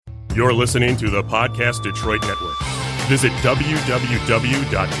You're listening to the Podcast Detroit Network. Visit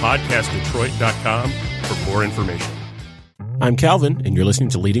www.podcastdetroit.com for more information. I'm Calvin, and you're listening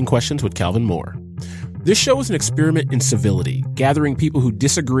to Leading Questions with Calvin Moore. This show is an experiment in civility, gathering people who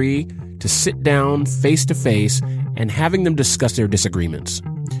disagree to sit down face to face and having them discuss their disagreements.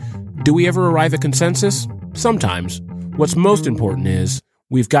 Do we ever arrive at consensus? Sometimes. What's most important is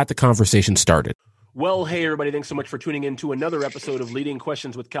we've got the conversation started. Well, hey, everybody. Thanks so much for tuning in to another episode of Leading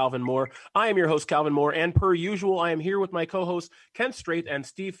Questions with Calvin Moore. I am your host, Calvin Moore, and per usual, I am here with my co-hosts, Kent Straight and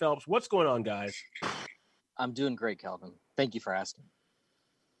Steve Phelps. What's going on, guys? I'm doing great, Calvin. Thank you for asking.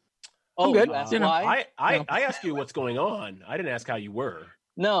 I'm good. You asked why? I asked you what's going on. I didn't ask how you were.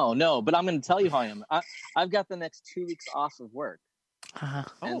 No, but I'm going to tell you how I am. I've got the next 2 weeks off of work.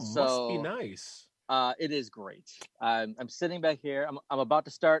 And so, must be nice. It is great. I'm sitting back here. I'm about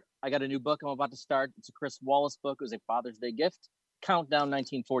to start. I got a new book I'm about to start. It's a Chris Wallace book. It was a Father's Day gift. Countdown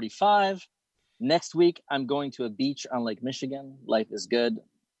 1945. Next week, I'm going to a beach on Lake Michigan. Life is good.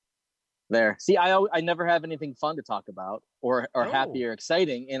 There. See, I never have anything fun to talk about or happy or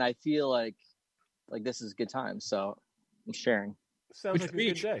exciting, and I feel like this is a good time. So I'm sharing. Sounds like a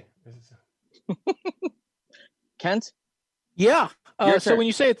good day. Kent? Yeah. So when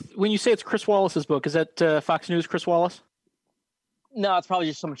you say it's Chris Wallace's book, is that Fox News Chris Wallace? No, it's probably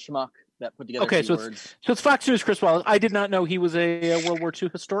just some schmuck that put together. Okay, words. So it's Fox News Chris Wallace. I did not know he was a World War II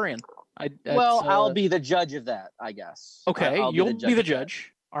historian. I'll be the judge of that, I guess. Okay, you'll be the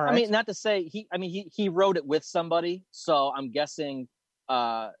judge. All right. I mean, not to say he wrote it with somebody, so I'm guessing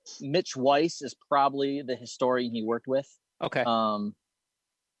Mitch Weiss is probably the historian he worked with. Okay. But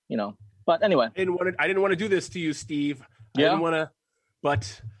anyway, I didn't want to do this to you, Steve. Yeah. I didn't want to,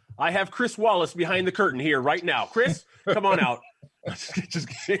 but I have Chris Wallace behind the curtain here right now. Chris, come on out. Just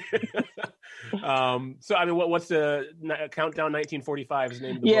kidding. So I mean, what's the Countdown 1945 is the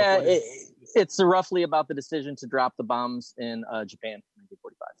name of the book? Yeah, it's roughly about the decision to drop the bombs in Japan in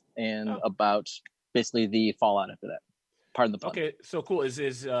 1945 and about basically the fallout after that. Pardon the pun. Okay, so cool.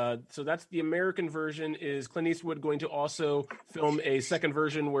 So that's the American version. Is Clint Eastwood going to also film a second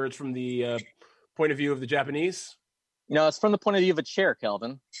version where it's from the point of view of the Japanese? No, it's from the point of view of a chair,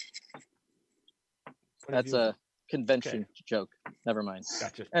 Calvin. That's a convention joke. Never mind.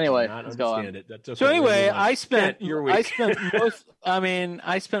 Gotcha. Anyway, let's go on. Okay. So anyway, I spent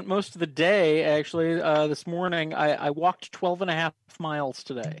most of the day actually this morning. I walked 12 and a half miles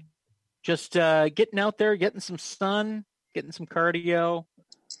today. Just getting out there, getting some sun, getting some cardio,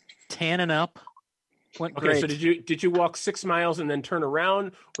 tanning up. Went great. So did you walk 6 miles and then turn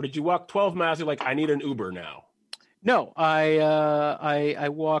around, or did you walk 12 miles? You're like, I need an Uber now. No, I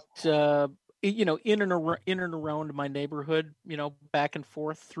walked in and around my neighborhood, back and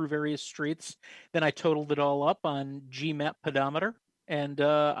forth through various streets. Then I totaled it all up on GMAP pedometer, and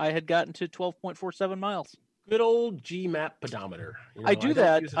I had gotten to 12.47 miles. Good old GMAP pedometer. I do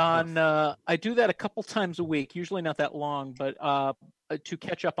that a couple times a week, usually not that long, but to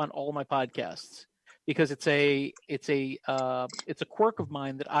catch up on all my podcasts, because it's a quirk of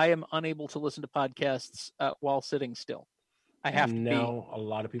mine that I am unable to listen to podcasts while sitting still. I have to. Now a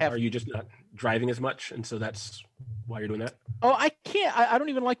lot of people are you just not driving as much, and so that's why you're doing that? Oh, I can't. I don't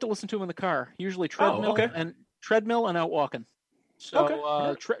even like to listen to them in the car. Usually treadmill and out walking.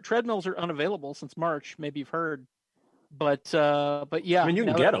 So treadmills are unavailable since March. Maybe you've heard, but yeah. I mean, you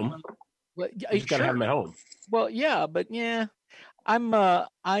can get them. Well, you just gotta have them at home. Well, yeah, but yeah, I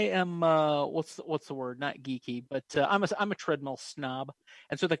am what's the word? Not geeky, but I'm a treadmill snob,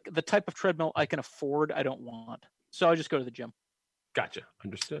 and so the type of treadmill I can afford, I don't want. So I just go to the gym. Gotcha.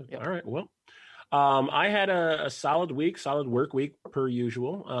 Understood. Yep. All right. Well, I had a solid work week per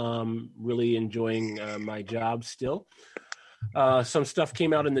usual. Really enjoying my job still. Some stuff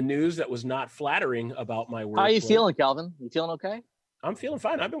came out in the news that was not flattering about my work. How are you feeling, Calvin? You feeling okay? I'm feeling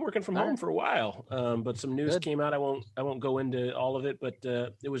fine. I've been working from home for a while, but some news came out. I won't go into all of it, but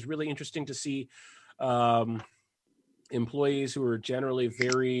it was really interesting to see employees who are generally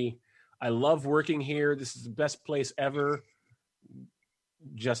very, I love working here, this is the best place ever,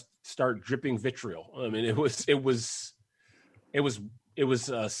 just start dripping vitriol. I mean, it was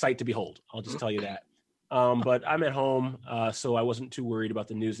a sight to behold. I'll just tell you that. But I'm at home, so I wasn't too worried about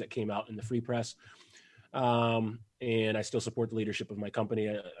the news that came out in the free press. And I still support the leadership of my company.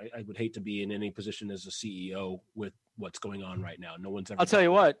 I would hate to be in any position as a CEO with what's going on right now. No one's ever. I'll tell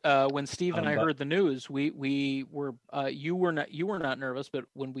you what. When Steve and I heard the news, we were. You were not nervous, but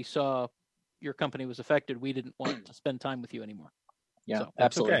when we saw your company was affected, we didn't want to spend time with you anymore. Yeah, so,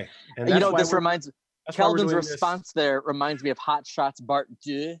 absolutely. Okay. And this reminds Keldon's response there reminds me of Hot Shots Part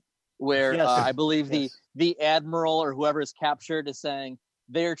 2, where I believe the admiral or whoever is captured is saying,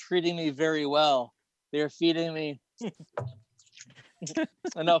 They're treating me very well. They're feeding me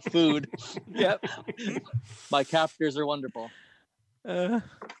enough food. Yep. My captors are wonderful. Uh,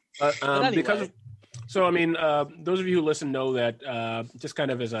 But anyway. Because of, so I mean, those of you who listen know that just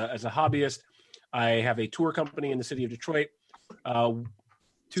kind of as a hobbyist, I have a tour company in the city of Detroit.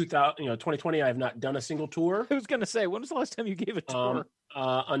 2020, I have not done a single tour. I was going to say, when was the last time you gave a tour?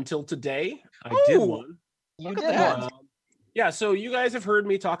 Until today, I did one. You did one. Yeah, so you guys have heard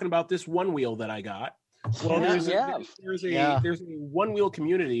me talking about this one wheel that I got. Well, there's a one wheel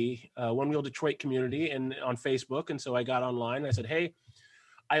community, one wheel Detroit community, and on Facebook. And so I got online. And I said, hey,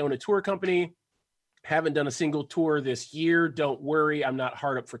 I own a tour company. Haven't done a single tour this year. Don't worry, I'm not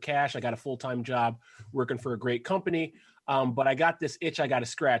hard up for cash. I got a full-time job working for a great company. But I got this itch I got to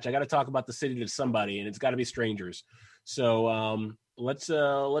scratch. I got to talk about the city to somebody, and it's got to be strangers. So let's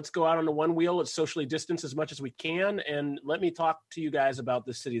go out on the one wheel. Let's socially distance as much as we can, and let me talk to you guys about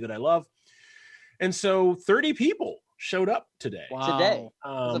this city that I love. And so 30 people showed up today. Wow. Today.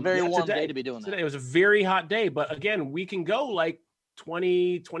 It's a very warm day to be doing that. Today. It was a very hot day, but again, we can go like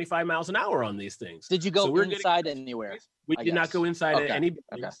 20, 25 miles an hour on these things. Did you go inside anywhere? We did not go inside any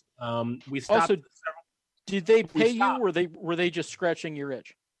buildings. We stopped. Also, did they pay you, or were they just scratching your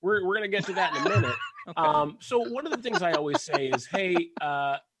itch? We're going to get to that in a minute. Okay. So one of the things I always say is, hey,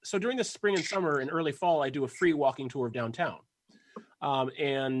 so during the spring and summer and early fall, I do a free walking tour of downtown.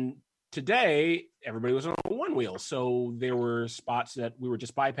 And today, everybody was on a one wheel. So there were spots that we were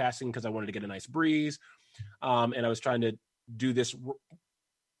just bypassing because I wanted to get a nice breeze. And I was trying to do this.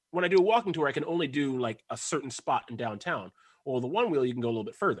 When I do a walking tour, I can only do like a certain spot in downtown. Well, the one wheel, you can go a little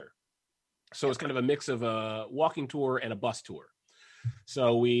bit further. So it's kind of a mix of a walking tour and a bus tour.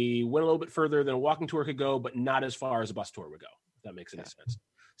 So we went a little bit further than a walking tour could go, but not as far as a bus tour would go, if that makes any sense.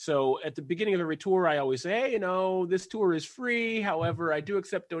 So at the beginning of every tour, I always say, hey, this tour is free. However, I do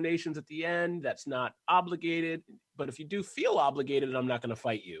accept donations at the end. That's not obligated. But if you do feel obligated, I'm not going to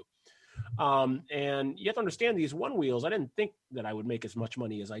fight you. And you have to understand these one wheels. I didn't think that I would make as much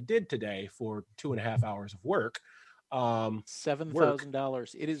money as I did today for 2.5 hours of work.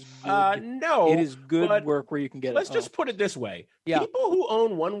 $7,000. It is good. No, it is good work where you can get let's just put it this way. Yeah. People who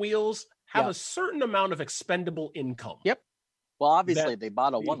own one wheels have a certain amount of expendable income. Yep. Well, obviously they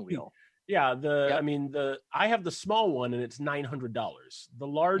bought a one wheel. Yeah. I have the small one and it's $900. The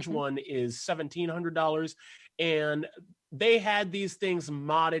large one is $1,700. And they had these things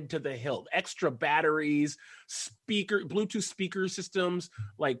modded to the hilt, extra batteries, Bluetooth speaker systems,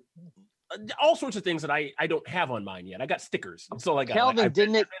 like all sorts of things that I don't have on mine yet. I got stickers. So like Calvin,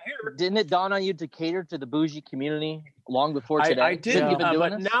 didn't it dawn on you to cater to the bougie community long before today? I did,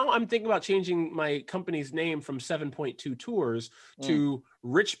 but now I'm thinking about changing my company's name from 7.2 Tours to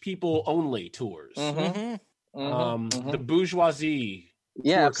Rich People Only Tours. The bourgeoisie.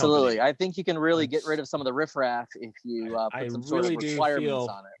 Yeah, absolutely. Company. I think you can really get rid of some of the riffraff if you put some sort of requirements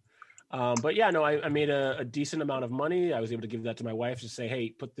on it. But yeah, no, I made a decent amount of money. I was able to give that to my wife to say, hey,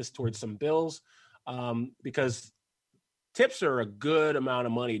 put this towards some bills, because tips are a good amount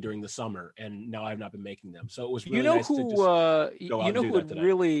of money during the summer, and now I've not been making them. So it was really nice to just go out and do that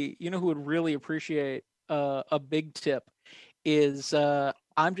today. Who would really appreciate a big tip is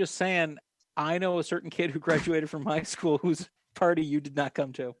I'm just saying, I know a certain kid who graduated from high school whose party you did not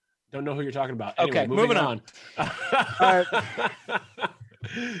come to. Don't know who you're talking about. Anyway, okay, moving on. All right.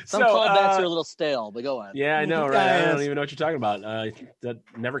 Some callbacks are a little stale, but go on. Yeah, I know, right? I don't even know what you're talking about. That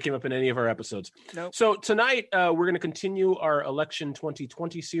never came up in any of our episodes. Nope. So tonight, we're going to continue our Election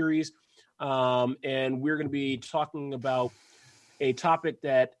 2020 series, and we're going to be talking about a topic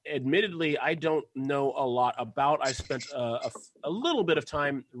that, admittedly, I don't know a lot about. I spent a little bit of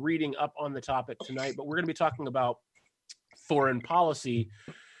time reading up on the topic tonight, but we're going to be talking about foreign policy.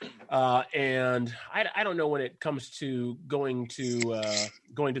 And I don't know when it comes to going to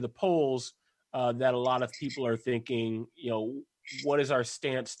the polls that a lot of people are thinking, what is our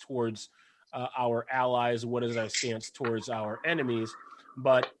stance towards our allies? What is our stance towards our enemies?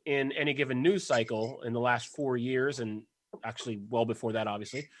 But in any given news cycle in the last 4 years, and actually well before that,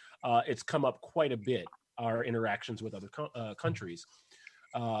 obviously, it's come up quite a bit, our interactions with other countries,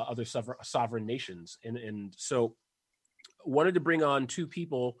 other sovereign nations. And so wanted to bring on two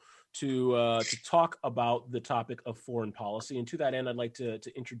people to talk about the topic of foreign policy. And to that end, I'd like to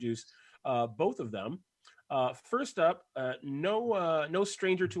introduce both of them. First up, no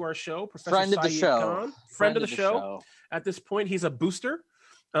stranger to our show, Professor Saeed Khan, friend of the show. At this point, he's a booster.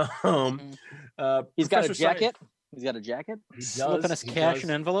 He's got a jacket. He's got a jacket. Slipping us cash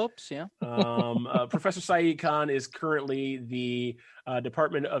and envelopes. Yeah. Professor Saeed Khan is currently the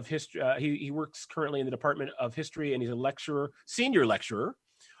Department of History. He works currently in the Department of History, and he's a senior lecturer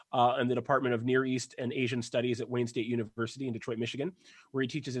in the Department of Near East and Asian Studies at Wayne State University in Detroit, Michigan, where he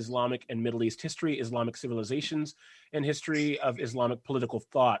teaches Islamic and Middle East history, Islamic civilizations, and history of Islamic political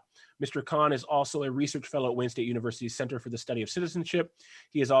thought. Mr. Khan is also a research fellow at Wayne State University's Center for the Study of Citizenship.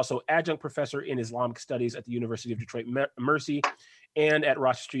 He is also adjunct professor in Islamic Studies at the University of Detroit Mercy and at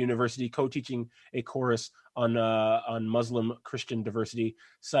Rochester University, co-teaching a course on Muslim Christian diversity.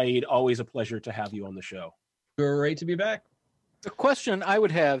 Saeed, always a pleasure to have you on the show. Great to be back. The question I would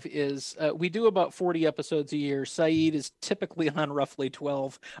have is, we do about 40 episodes a year. Saeed is typically on roughly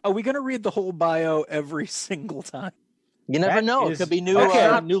 12. Are we going to read the whole bio every single time? You never know. It could be new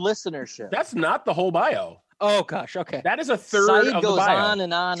listenership. That's not the whole bio. Oh, gosh. Okay. That is a third Saeed of the bio. goes on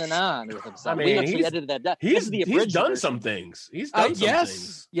and on and on with himself. We actually edited that down. He's done some things. He's done some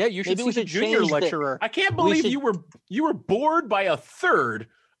things. Yeah, you should see the junior lecturer. I can't believe you were bored by a third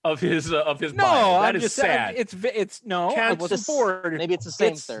of his bio. That is sad. I wasn't bored. Maybe it's the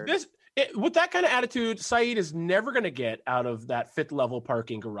same third. With that kind of attitude, Saeed is never going to get out of that fifth level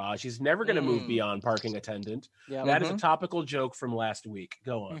parking garage. He's never going to move beyond parking attendant. Yeah. That is a topical joke from last week.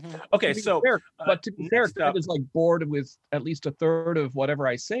 Go on. Okay, to be fair, Ted is like bored with at least a third of whatever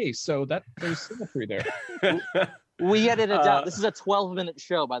I say, so that there's symmetry there. We edited it down. This is a 12-minute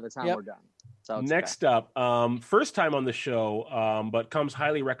show by the time we're done. So next up, first time on the show, but comes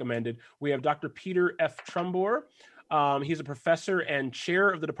highly recommended. We have Dr. Peter F. Trumbore. He's a professor and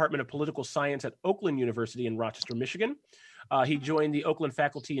chair of the Department of Political Science at Oakland University in Rochester, Michigan. He joined the Oakland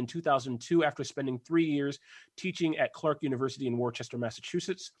faculty in 2002 after spending 3 years teaching at Clark University in Worcester,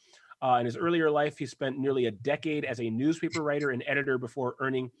 Massachusetts. In his earlier life, he spent nearly a decade as a newspaper writer and editor before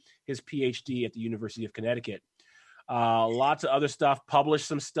earning his PhD at the University of Connecticut. Lots of other stuff, published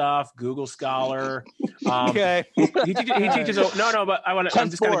some stuff, Google Scholar. Okay. He teaches, but I'm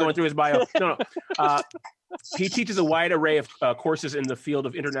just kind of going through his bio. He teaches a wide array of courses in the field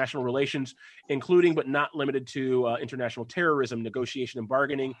of international relations, including but not limited to international terrorism, negotiation and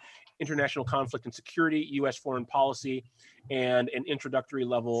bargaining, international conflict and security, U.S. foreign policy, and an introductory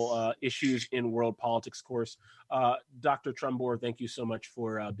level issues in world politics course. Dr. Trumbore, thank you so much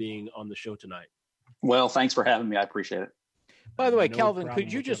for being on the show tonight. Well, thanks for having me. I appreciate it. By the way, Calvin,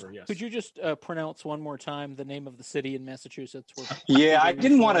 could you just pronounce one more time the name of the city in Massachusetts? I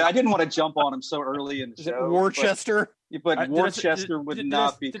didn't want to jump on him so early in the show. Worcester, but Worcester would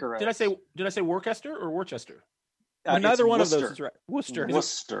not be correct. Did I say Worcester or Worcester? Neither one of those is right. Worcester.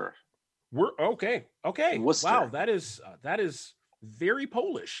 Okay. Worcester. Wow, that is very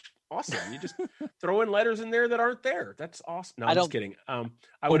Polish. Awesome. You just throw in letters in there that aren't there. That's awesome. No, I'm just kidding. I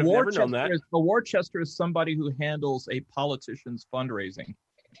would have never known that. A Worcester is somebody who handles a politician's fundraising.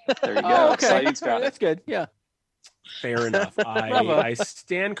 There you go. Okay. That's good. Yeah. Fair enough. I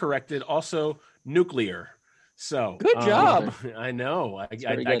stand corrected. Also, nuclear. So good job. I know. I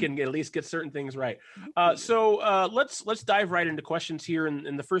can at least get certain things right. So let's dive right into questions here.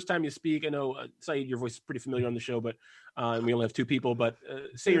 And the first time you speak, I know Saeed, your voice is pretty familiar on the show, but we only have two people. But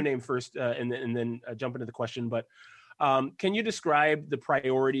say your name first, and then jump into the question. But can you describe the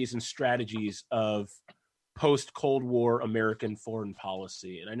priorities and strategies of post-Cold War American foreign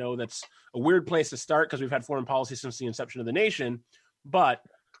policy? And I know that's a weird place to start because we've had foreign policy since the inception of the nation, but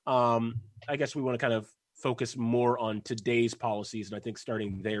I guess we want to kind of focus more on today's policies, and I think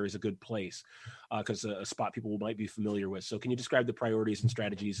starting there is a good place because a spot people might be familiar with. So can you describe the priorities and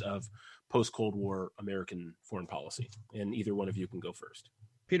strategies of post-Cold War American foreign policy? And either one of you can go first.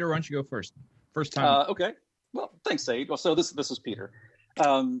 Peter, why don't you go first? First time. Okay. Well, thanks, Saeed. Well, so this is Peter.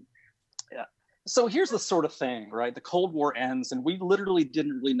 So here's the sort of thing, right? The Cold War ends, and we literally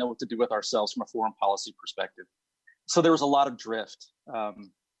didn't really know what to do with ourselves from a foreign policy perspective. So there was a lot of drift.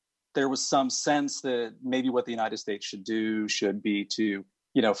 There was some sense that maybe what the United States should do should be to,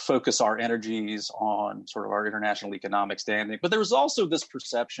 focus our energies on sort of our international economic standing. But there was also this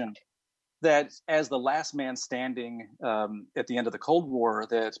perception that as the last man standing at the end of the Cold War,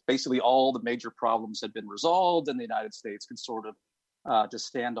 that basically all the major problems had been resolved and the United States could sort of just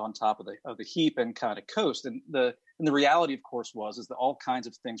stand on top of the heap and kind of coast. And the reality, of course, is that all kinds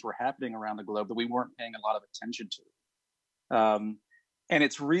of things were happening around the globe that we weren't paying a lot of attention to. And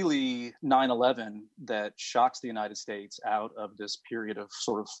it's really 9/11 that shocks the United States out of this period of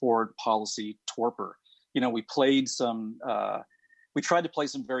sort of foreign policy torpor. We tried to play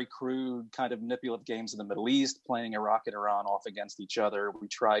some very crude kind of manipulative games in the Middle East, playing Iraq and Iran off against each other. We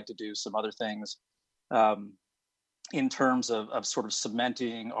tried to do some other things in terms of sort of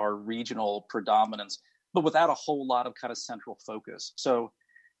cementing our regional predominance. but without a whole lot of kind of central focus. So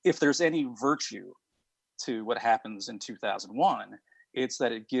if there's any virtue to what happens in 2001, it's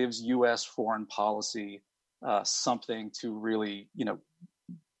that it gives U.S. foreign policy something to really,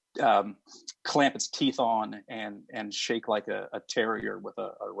 clamp its teeth on and shake like a terrier with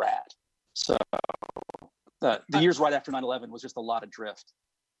a rat. So the years right after 9/11 was just a lot of drift,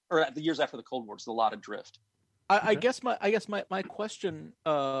 or the years after the Cold War was a lot of drift. I guess my question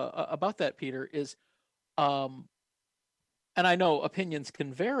about that, Peter, is, and I know opinions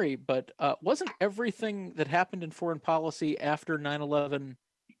can vary, but wasn't everything that happened in foreign policy after 9/11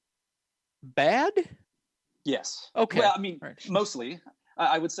 bad? Yes. Okay. Well, I mean, right. Mostly.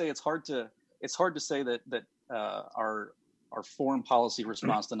 I would say it's hard to say that our foreign policy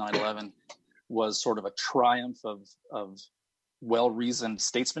response to 9/11 was sort of a triumph of well-reasoned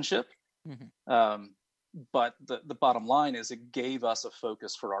statesmanship. Mm-hmm. But the bottom line is it gave us a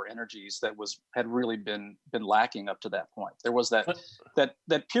focus for our energies that had really been lacking up to that point. There was that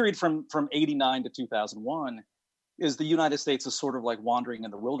period from 89 to 2001 is the United States is sort of like wandering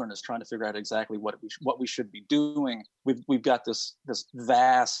in the wilderness, trying to figure out exactly what we should be doing. We've got this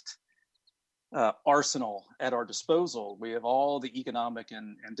vast arsenal at our disposal. We have all the economic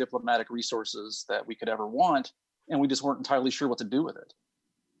and diplomatic resources that we could ever want, and we just weren't entirely sure what to do with it.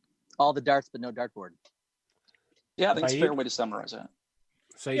 All the darts, but no dartboard. Yeah, I think it's a fair way to summarize that.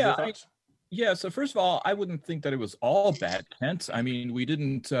 Say your thoughts. So first of all, I wouldn't think that it was all bad, Kent. I mean, we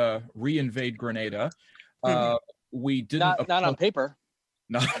didn't re-invade Grenada. We didn't. Not on paper.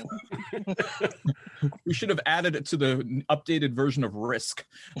 No. We should have added it to the updated version of Risk.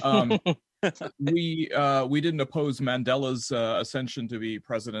 We didn't oppose Mandela's ascension to be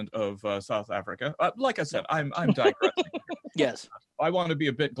president of South Africa. Like I said, I'm digressing. Yes. I want to be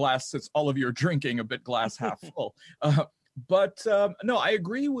a bit glass, since all of you are drinking a bit glass half full. But no, I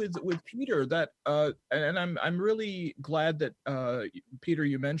agree with Peter that, and I'm really glad that Peter,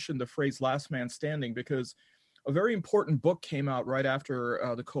 you mentioned the phrase "last man standing," because a very important book came out right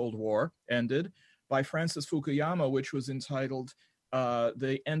after the Cold War ended by Francis Fukuyama, which was entitled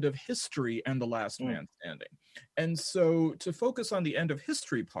 "The End of History and the Last Man Standing." And so, to focus on the end of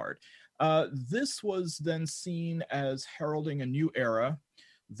history part, this was then seen as heralding a new era,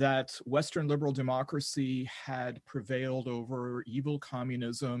 that Western liberal democracy had prevailed over evil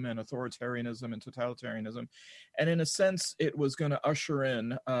communism and authoritarianism and totalitarianism. And in a sense, it was going to usher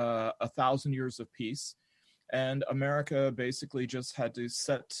in 1,000 years of peace. And America basically just had to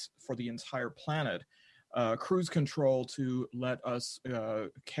set for the entire planet cruise control to let us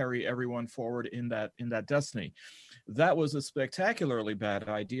carry everyone forward in that destiny. That was a spectacularly bad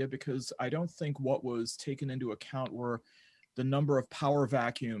idea, because I don't think what was taken into account were the number of power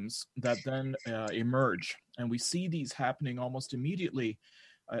vacuums that then emerge. And we see these happening almost immediately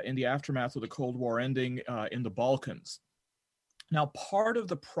in the aftermath of the Cold War ending in the Balkans. Now, part of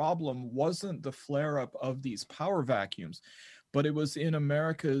the problem wasn't the flare-up of these power vacuums, but it was in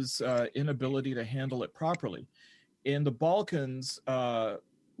America's inability to handle it properly. In the Balkans,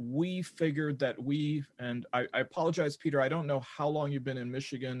 we figured that and I apologize, Peter, I don't know how long you've been in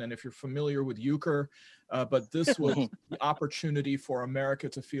Michigan and if you're familiar with euchre, but this was the opportunity for America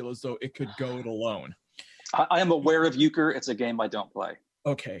to feel as though it could go it alone. I am aware of euchre. It's a game I don't play.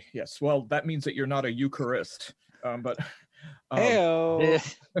 Okay, yes. Well, that means that you're not a Eucharist, but...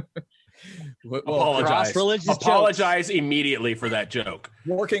 Apologize immediately for that joke.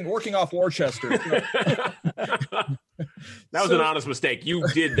 Working off Worcester. That was an honest mistake. You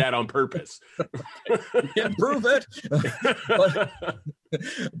did that on purpose. Can't prove it.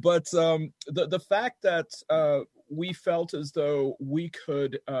 but the fact that we felt as though we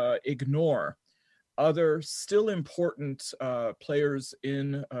could ignore other still important players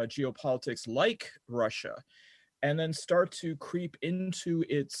in geopolitics like Russia, and then start to creep into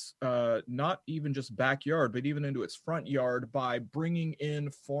its not even just backyard, but even into its front yard by bringing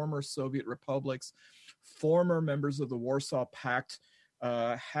in former Soviet republics, former members of the Warsaw Pact,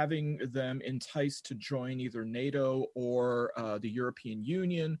 having them enticed to join either NATO or the European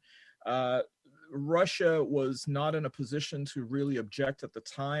Union. Russia was not in a position to really object at the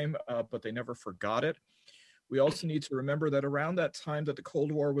time, but they never forgot it. We also need to remember that around that time that the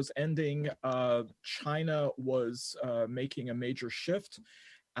Cold War was ending, China was making a major shift.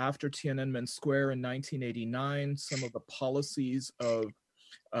 After Tiananmen Square in 1989, some of the policies of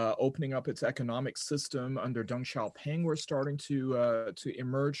opening up its economic system under Deng Xiaoping were starting to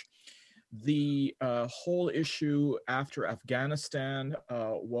emerge. The whole issue after Afghanistan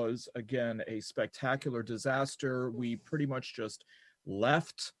was, again, a spectacular disaster. We pretty much just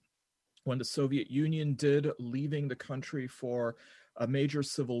left when the Soviet Union did, leaving the country for a major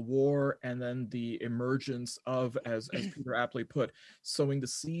civil war, and then the emergence of, as Peter aptly put, sowing the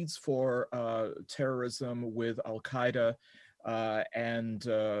seeds for terrorism with Al-Qaeda, and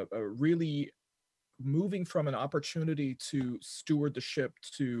really moving from an opportunity to steward the ship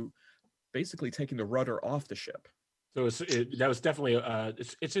to basically taking the rudder off the ship. So that was definitely,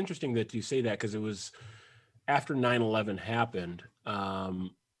 it's interesting that you say that, because it was after 9/11 happened.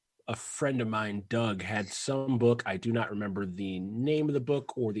 A friend of mine, Doug, had some book. I do not remember the name of the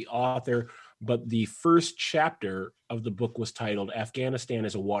book or the author, but the first chapter of the book was titled Afghanistan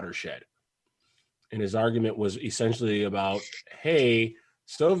as a Watershed. And his argument was essentially about, hey,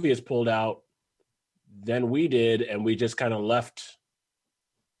 Soviets pulled out, then we did, and we just kind of left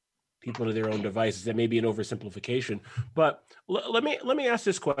people to their own devices. That may be an oversimplification, but let me ask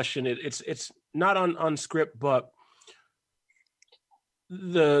this question. It's not on script, but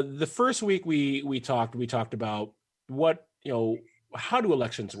the first week we talked about what, how do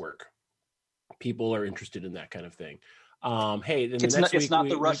elections work? People are interested in that kind of thing. Hey, then it's not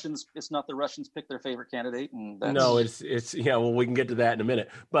the Russians pick their favorite candidate, and no, it's well, we can get to that in a minute,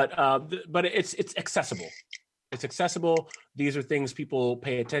 but it's accessible. It's accessible. These are things people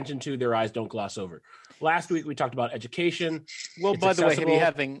pay attention to. Their eyes don't gloss over. Last week we talked about education. Well, by the way,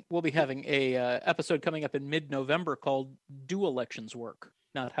 we'll be having a episode coming up in mid-November called "Do Elections Work?"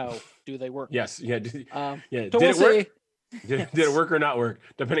 Not how do they work? Yes, yeah, So Did it work? Did it work or not work?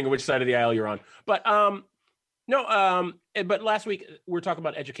 Depending on which side of the aisle you're on. But but last week we were talking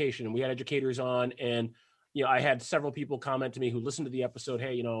about education, and we had educators on, and I had several people comment to me who listened to the episode.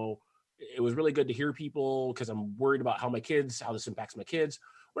 Hey, it was really good to hear people, because I'm worried about how this impacts my kids.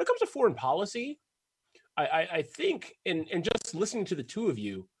 When it comes to foreign policy, I think, and just listening to the two of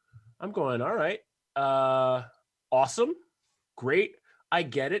you, I'm going, all right, awesome, great. I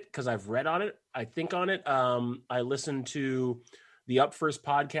get it, because I've read on it. I think on it. I listen to the Up First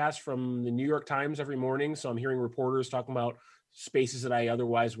podcast from the New York Times every morning. So I'm hearing reporters talking about spaces that I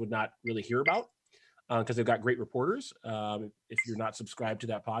otherwise would not really hear about, because they've got great reporters. If you're not subscribed to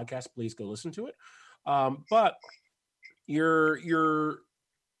that podcast, please go listen to it. But your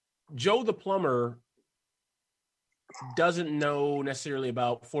Joe the plumber doesn't know necessarily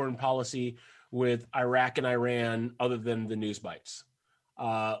about foreign policy with Iraq and Iran other than the news bites.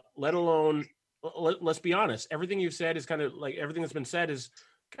 Let alone, let's be honest, everything you've said is kind of like, everything that's been said is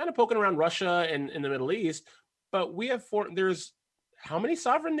kind of poking around Russia and in the Middle East. But we have there's how many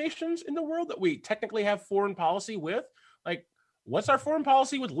sovereign nations in the world that we technically have foreign policy with? Like, what's our foreign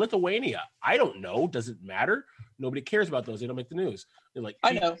policy with Lithuania? I don't know. Does it matter? Nobody cares about those. They don't make the news. They're like,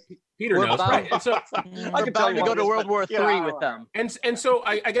 I know. Peter knows, right? And so I could tell you to go to World War III with them. And so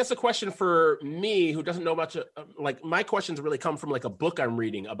I guess the question for me, who doesn't know much, like my questions really come from like a book I'm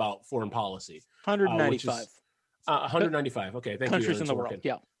reading about foreign policy. 195. 195. Okay, thank countries you, Aaron in the Sorkin. world.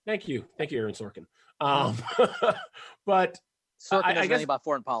 Yeah. Thank you, Aaron Sorkin. But Sorkin knows nothing about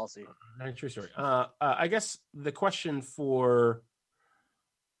foreign policy. True story. I guess the question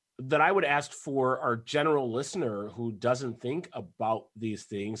that I would ask for our general listener who doesn't think about these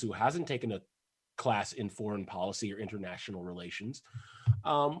things, who hasn't taken a class in foreign policy or international relations,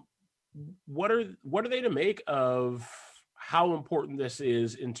 what are they to make of how important this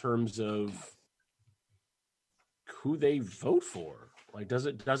is in terms of who they vote for? Like, does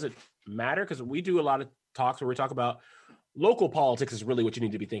it matter? Because we do a lot of talks where we talk about local politics is really what you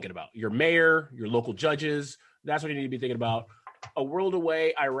need to be thinking about. Your mayor, your local judges, that's what you need to be thinking about. A world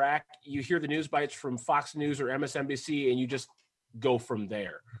away, Iraq, you hear the news bites from Fox News or MSNBC, and you just go from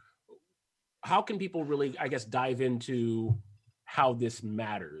there. How can people really, I guess, dive into how this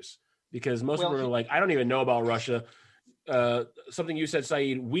matters? Because most people are like, I don't even know about Russia. Something you said,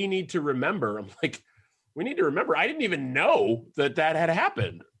 Saeed, we need to remember. I'm like, we need to remember. I didn't even know that had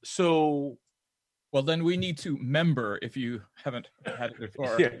happened. So... Well, then we need to member if you haven't had it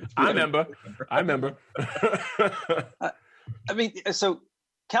before. Yeah, I remember. I mean, so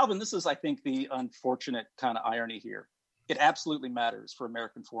Calvin, this is, I think, the unfortunate kind of irony here. It absolutely matters for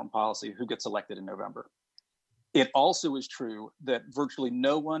American foreign policy who gets elected in November. It also is true that virtually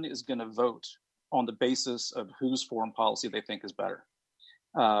no one is going to vote on the basis of whose foreign policy they think is better.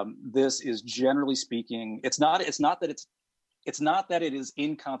 This is, generally speaking, it's not that it is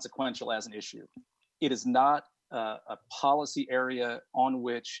inconsequential as an issue. It is not a policy area on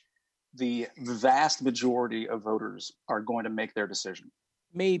which the vast majority of voters are going to make their decision.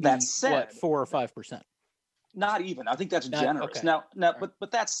 Maybe that said, 4 or 5%. Not even. I think that's generous. Okay. Now,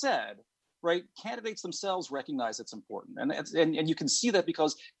 but that said, right? Candidates themselves recognize it's important, and you can see that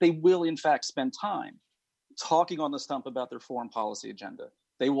because they will in fact spend time talking on the stump about their foreign policy agenda.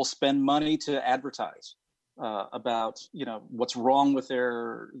 They will spend money to advertise. about what's wrong with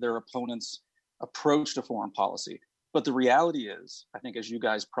their opponent's approach to foreign policy. But the reality is, I think, as you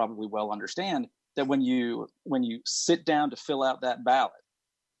guys probably well understand, that when you sit down to fill out that ballot,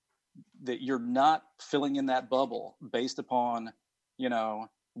 that you're not filling in that bubble based upon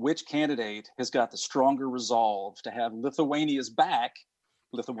which candidate has got the stronger resolve to have Lithuania's back.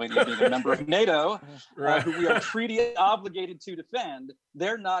 Lithuania being a member of NATO, Right. who we are treaty obligated to defend.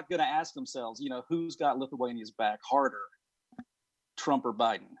 They're not going to ask themselves, who's got Lithuania's back harder, Trump or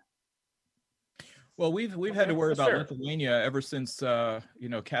Biden. Well, we've had to worry about fair. Lithuania ever since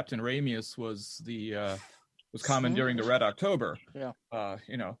Captain Ramius was commandeering the Red October. Yeah.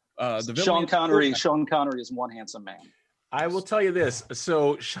 The Sean villain- Connery is one handsome man. I will tell you this.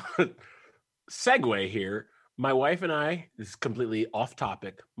 So, segue here. My wife and I, this is completely off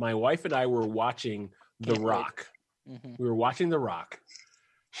topic. My wife and I were watching The Rock. Mm-hmm. We were watching The Rock.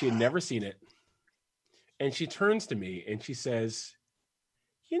 She had never seen it. And she turns to me and she says,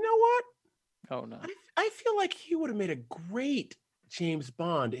 "You know what? Oh no. I feel like he would have made a great James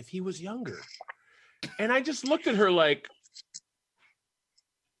Bond if he was younger." And I just looked at her like,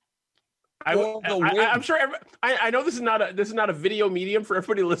 I'm sure. I know this is not a video medium for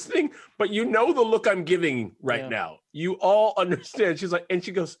everybody listening, but the look I'm giving right now. You all understand. She's like, and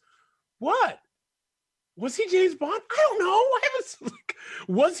she goes, "What? Was he James Bond? I don't know.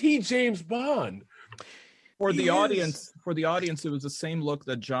 Was he James Bond?" For the audience, it was the same look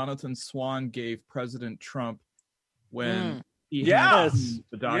that Jonathan Swan gave President Trump when he handed him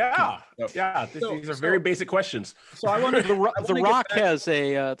the document. These are very basic questions. So I wanted The Rock has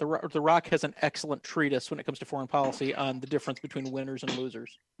The Rock has an excellent treatise when it comes to foreign policy on the difference between winners and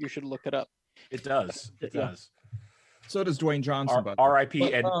losers. You should look it up. It does. It does. So does Dwayne Johnson.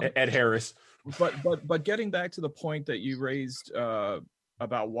 R.I.P. Ed Harris. But getting back to the point that you raised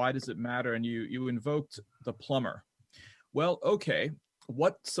about why does it matter, and you invoked the plumber. Well, okay,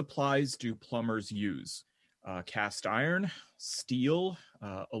 what supplies do plumbers use? Cast iron, steel,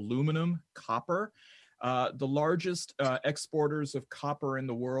 aluminum, copper. The largest exporters of copper in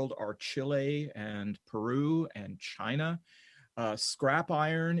the world are Chile and Peru and China. Scrap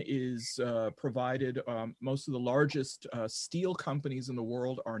iron is provided. Most of the largest steel companies in the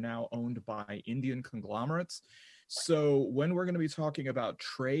world are now owned by Indian conglomerates. So when we're going to be talking about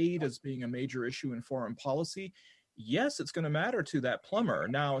trade as being a major issue in foreign policy, yes, it's going to matter to that plumber.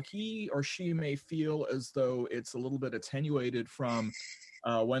 Now, he or she may feel as though it's a little bit attenuated from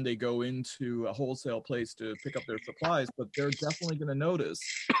when they go into a wholesale place to pick up their supplies, but they're definitely going to notice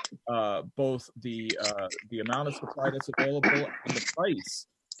both the amount of supply that's available and the price,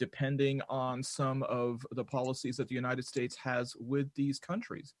 depending on some of the policies that the United States has with these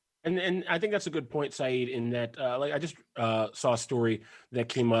countries. And I think that's a good point, Saeed, in that I just saw a story that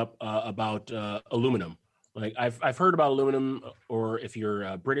came up about aluminum. Like I've heard about aluminum, or if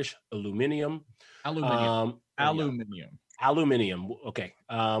you're British, aluminium. Aluminium. Okay.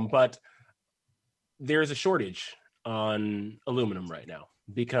 But there's a shortage on aluminum right now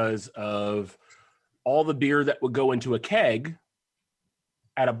because of all the beer that would go into a keg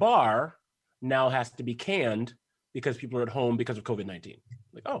at a bar now has to be canned because people are at home because of COVID-19.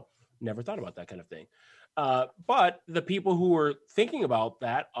 Like, oh, never thought about that kind of thing. But the people who are thinking about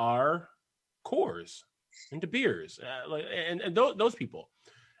that are Coors and De Beers, and those people.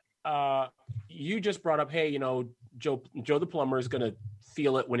 You just brought up, hey, Joe the plumber is going to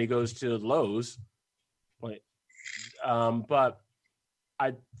feel it when he goes to Lowe's. But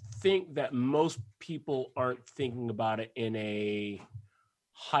I think that most people aren't thinking about it in a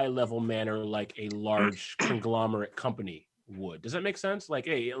high-level manner like a large conglomerate company would. Does that make sense? Like,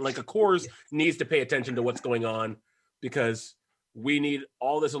 hey, like a Coors needs to pay attention to what's going on because we need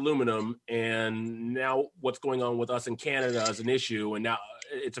all this aluminum, and now what's going on with us in Canada is an issue, and now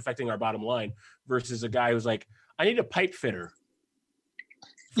it's affecting our bottom line, versus a guy who's like, I need a pipe fitter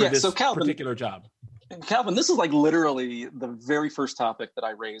for this particular job. Calvin, this is like literally the very first topic that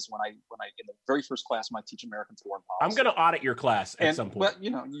I raised when I in the very first class when I teach American foreign policy. I'm going to audit your class at some point. Well,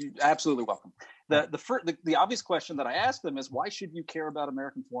 you're absolutely welcome. The obvious question that I ask them is, why should you care about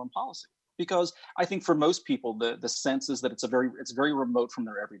American foreign policy? Because I think for most people, the sense is that it's very remote from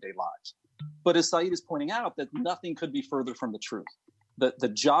their everyday lives. But as Saeed is pointing out, that nothing could be further from the truth. The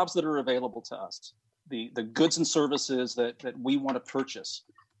jobs that are available to us, the goods and services that we want to purchase,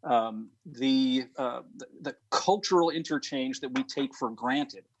 the cultural interchange that we take for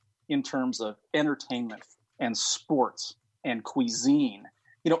granted in terms of entertainment and sports and cuisine,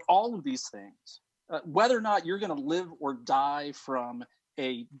 all of these things, whether or not you're going to live or die from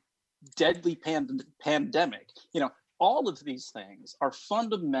a deadly pandemic, all of these things are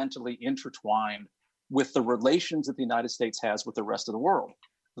fundamentally intertwined with the relations that the United States has with the rest of the world.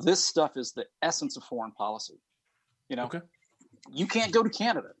 This stuff is the essence of foreign policy. You know, You can't go to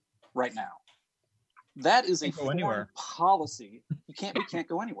Canada right now. That is a foreign policy. We can't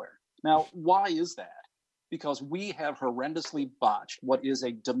go anywhere. Now, why is that? Because we have horrendously botched what is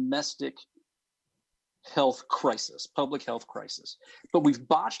a domestic health crisis, public health crisis. But we've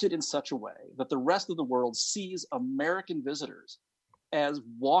botched it in such a way that the rest of the world sees American visitors as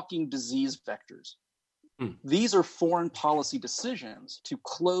walking disease vectors. These are foreign policy decisions to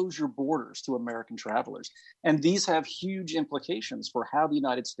close your borders to American travelers. And these have huge implications for how the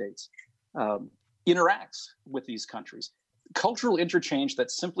United States interacts with these countries. Cultural interchange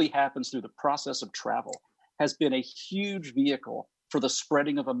that simply happens through the process of travel has been a huge vehicle for the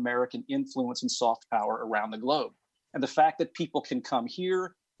spreading of American influence and soft power around the globe. And the fact that people can come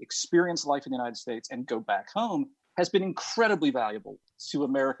here, experience life in the United States, and go back home has been incredibly valuable to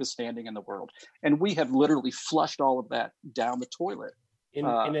America's standing in the world. And we have literally flushed all of that down the toilet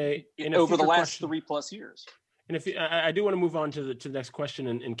over the last 3+ years. And if I do want to move on to the next question,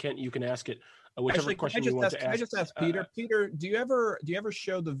 and Kent, you can ask it. Whichever question you want to ask. Can I just ask Peter? Peter, do you ever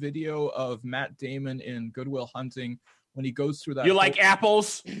show the video of Matt Damon in Good Will Hunting when he goes through that? You like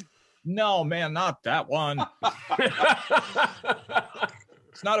apples? No, man, not that one.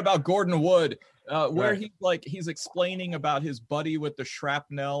 It's not about Gordon Wood, where he's explaining about his buddy with the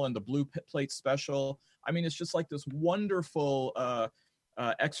shrapnel and the blue plate special. I mean, it's just like this wonderful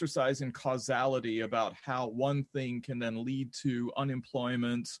exercise in causality about how one thing can then lead to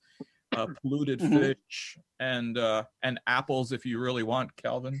unemployment, polluted fish, and apples, if you really want,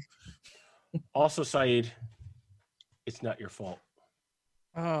 Calvin. Also, Saeed, it's not your fault.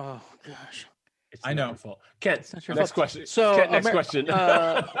 Oh gosh, it's not your fault. Kent, next question. So, Kent, next question.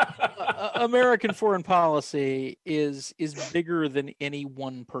 American foreign policy is bigger than any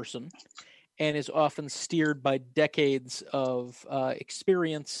one person, and is often steered by decades of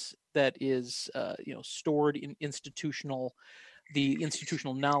experience that is, stored in institutional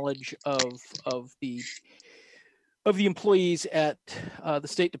knowledge of the employees at the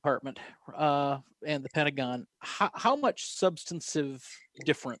State Department and the Pentagon. How much substantive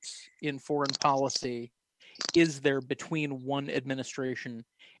difference in foreign policy is there between one administration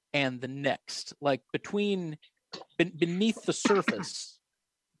and the next? Like beneath the surface,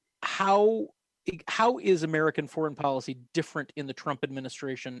 how is American foreign policy different in the Trump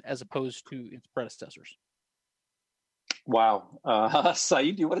administration as opposed to its predecessors? Wow.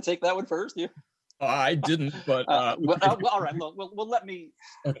 Saeed, do you want to take that one first? You? I didn't, but... all right. Well, let me...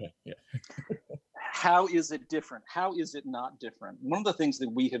 Okay, yeah. How is it different? How is it not different? One of the things that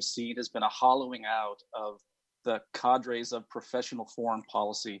we have seen has been a hollowing out of the cadres of professional foreign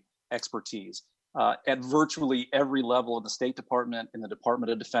policy expertise at virtually every level in the State Department, in the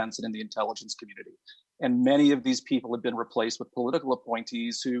Department of Defense, and in the intelligence community. And many of these people have been replaced with political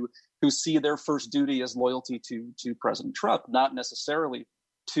appointees who see their first duty as loyalty to President Trump, not necessarily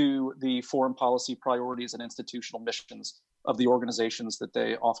to the foreign policy priorities and institutional missions of the organizations that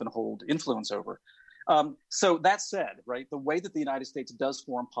they often hold influence over. So that said, right, the way that the United States does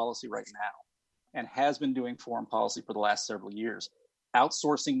foreign policy right now and has been doing foreign policy for the last several years,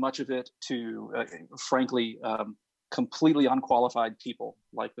 outsourcing much of it to, frankly, completely unqualified people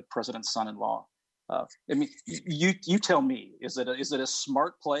like the president's son-in-law. I mean, you tell me, is it a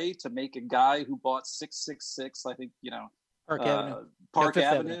smart play to make a guy who bought 666, I think, Park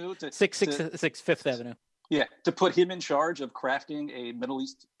Avenue, 666 Fifth Avenue. Yeah, to put him in charge of crafting a Middle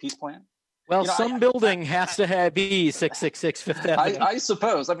East peace plan? Well, some building has to be 666 Fifth Avenue. I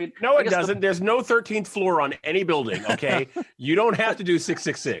suppose. I mean, no, it doesn't. There's no 13th floor on any building. Okay, you don't have to do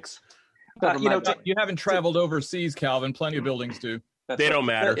 666. You haven't traveled overseas, Calvin. Plenty of buildings do. They don't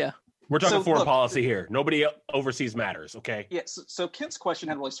matter. Yeah. We're talking foreign policy here. Nobody overseas matters. Okay. Yeah. So Kent's question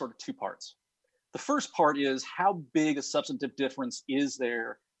had really sort of two parts. The first part is, how big a substantive difference is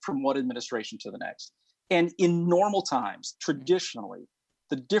there from one administration to the next? And in normal times, traditionally,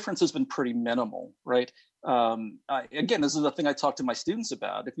 the difference has been pretty minimal, right? Again, this is the thing I talk to my students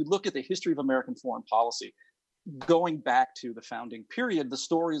about. If you look at the history of American foreign policy, going back to the founding period, the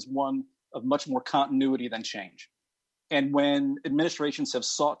story is one of much more continuity than change. And when administrations have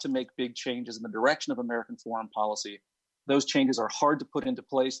sought to make big changes in the direction of American foreign policy, those changes are hard to put into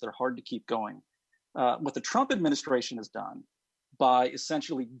place. They're hard to keep going. What the Trump administration has done by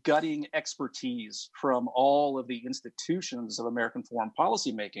essentially gutting expertise from all of the institutions of American foreign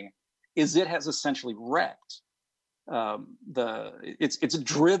policy making is it has essentially wrecked it's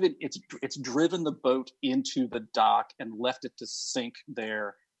driven the boat into the dock and left it to sink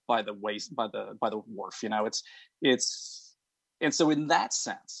there by the wharf. And so in that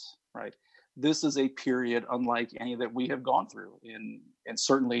sense, right, this is a period unlike any that we have gone through and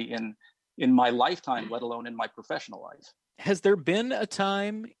certainly in my lifetime, let alone in my professional life. Has there been a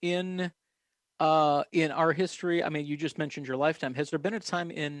time in our history? I mean, you just mentioned your lifetime. Has there been a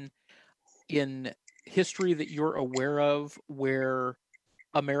time in history that you're aware of where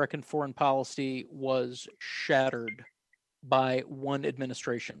American foreign policy was shattered by one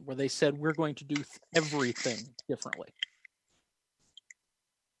administration, where they said we're going to do everything differently?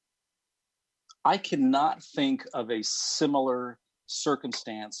 I cannot think of a similar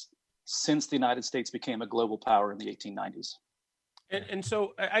circumstance since the United States became a global power in the 1890s. And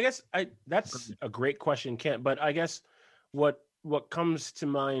so I guess that's a great question, Kent. But I guess what comes to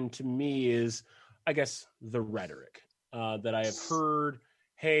mind to me is, I guess, the rhetoric that I have heard.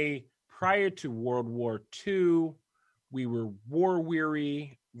 Hey, prior to World War II, we were war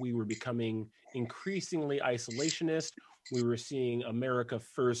weary. We were becoming increasingly isolationist. We were seeing America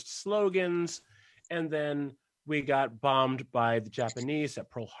first slogans. And then we got bombed by the Japanese at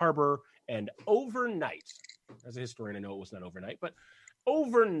Pearl Harbor. And overnight, as a historian, I know it was not overnight, but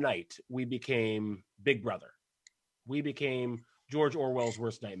overnight, we became Big Brother. We became George Orwell's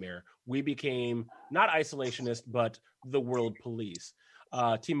worst nightmare. We became not isolationist, but the world police.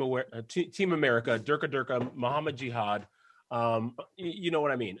 Team America, Durka Durka, Muhammad Jihad. You know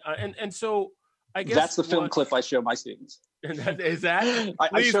what I mean? And so I guess that's the film clip I show my students. Is that?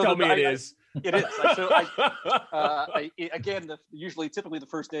 Please tell me it is. It is. Typically the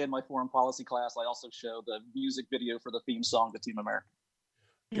first day in my foreign policy class, I also show the music video for the theme song to Team America.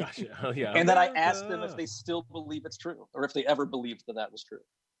 Gotcha. Yeah. And then I ask them if they still believe it's true, or if they ever believed that was true.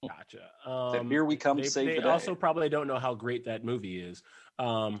 Gotcha. So here we come to save the day. They also probably don't know how great that movie is,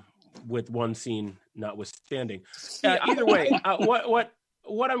 with one scene notwithstanding. Either way,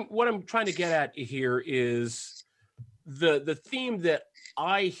 what I'm trying to get at here is the theme that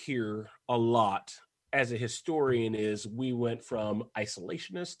I hear a lot as a historian is we went from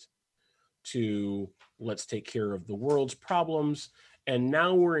isolationist to let's take care of the world's problems, and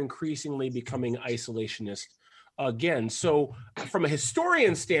now we're increasingly becoming isolationist again. So from a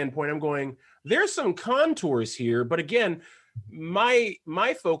historian standpoint, I'm going, there's some contours here, but again, my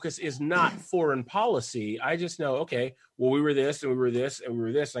focus is not foreign policy. I just know, okay, well, we were this and we were this and we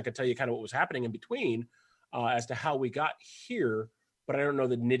were this, and I can tell you kind of what was happening in between as to how we got here, but I don't know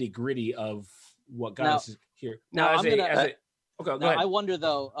the nitty gritty of what got us here. Okay, go ahead. I wonder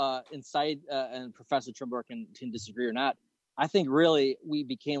though, inside, and Professor Trumbore can disagree or not, I think really we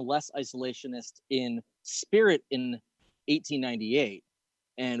became less isolationist in spirit in 1898,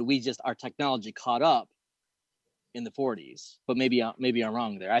 and our technology caught up in the 40s. But maybe I'm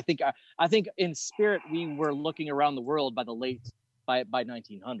wrong there. I think in spirit we were looking around the world by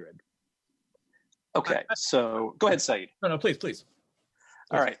 1900. Okay, so go ahead, Saeed. No, please.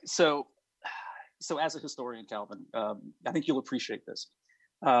 All right, so as a historian, Calvin, I think you'll appreciate this.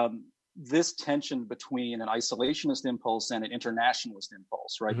 This tension between an isolationist impulse and an internationalist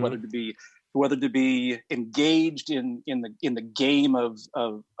impulse, right? Mm-hmm. Whether to be engaged in the game of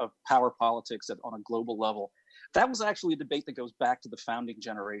power politics on a global level, that was actually a debate that goes back to the founding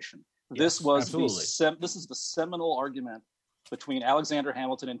generation. Yes, this is the seminal argument between Alexander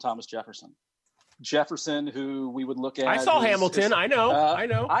Hamilton and Thomas Jefferson. Jefferson, who we would look at. I saw Hamilton. I know.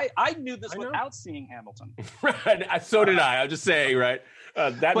 I knew this without seeing Hamilton. Right. So did I. I'm just saying, right?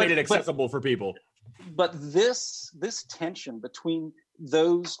 That made it accessible for people. But this tension between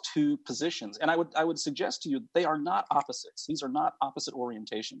those two positions, and I would suggest to you, they are not opposites. These are not opposite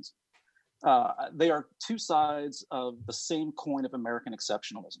orientations. They are two sides of the same coin of American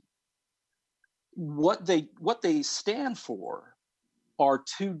exceptionalism. What they stand for are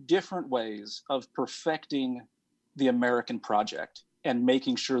two different ways of perfecting the American project and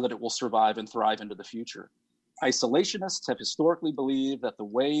making sure that it will survive and thrive into the future. Isolationists have historically believed that the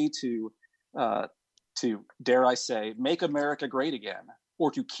way to dare I say, make America great again, or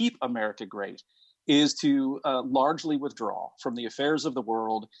to keep America great, is to largely withdraw from the affairs of the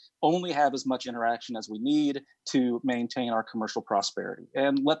world, only have as much interaction as we need to maintain our commercial prosperity,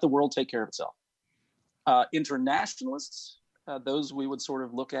 and let the world take care of itself. Internationalists, those we would sort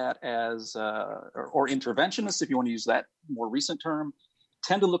of look at as, or interventionists, if you want to use that more recent term,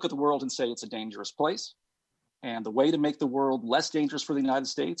 tend to look at the world and say it's a dangerous place. And the way to make the world less dangerous for the United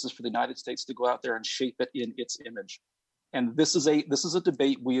States is for the United States to go out there and shape it in its image. And this is a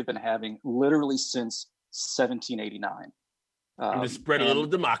debate we have been having literally since 1789. And to spread a little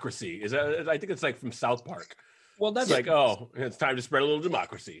democracy. I think it's like from South Park. Well, that's like, it's time to spread a little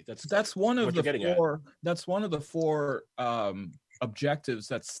democracy. That's one of the four. That's one of the four objectives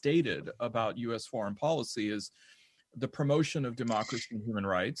that's stated about U.S. foreign policy is the promotion of democracy and human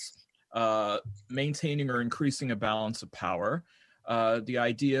rights, maintaining or increasing a balance of power, the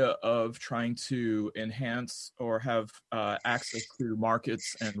idea of trying to enhance or have access to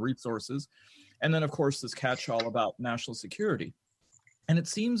markets and resources, and then, of course, this catch-all about national security. And it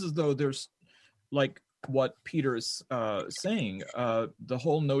seems as though there's, like what Peter is saying, the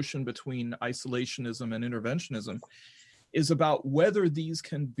whole notion between isolationism and interventionism is about whether these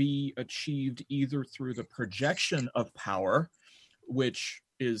can be achieved either through the projection of power, which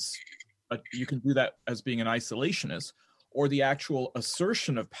is, you can do that as being an isolationist, or the actual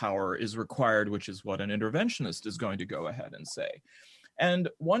assertion of power is required, which is what an interventionist is going to go ahead and say. And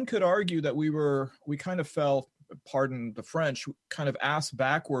one could argue that we kind of fell, pardon the French, kind of ass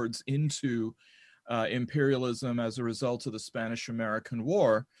backwards into imperialism as a result of the Spanish-American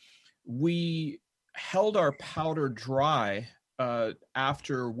War. We held our powder dry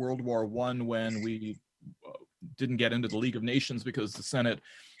after World War I, when we didn't get into the League of Nations because the Senate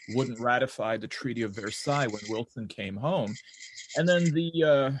wouldn't ratify the Treaty of Versailles when Wilson came home. And then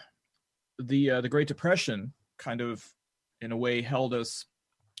the Great Depression kind of, in a way, held us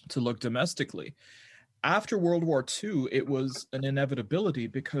to look domestically. After World War II, it was an inevitability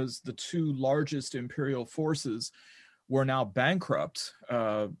because the two largest imperial forces were now bankrupt,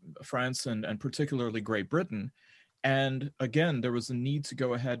 France and particularly Great Britain. And again, there was a need to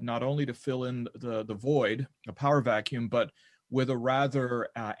go ahead not only to fill in the void, a power vacuum, but with a rather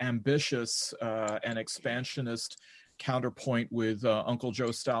ambitious and expansionist counterpoint with Uncle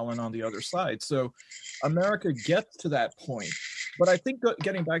Joe Stalin on the other side. So America gets to that point. But I think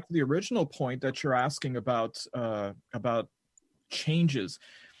getting back to the original point that you're asking about changes,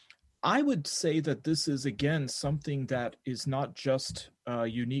 I would say that this is, again, something that is not just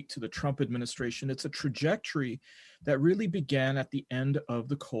unique to the Trump administration. It's a trajectory that really began at the end of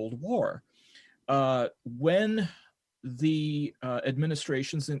the Cold War. When the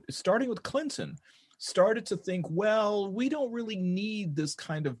administrations, starting with Clinton, started to think, well, we don't really need this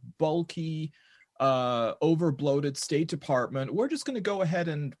kind of bulky, over-bloated State Department. We're just going to go ahead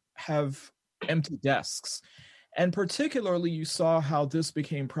and have empty desks. And particularly, you saw how this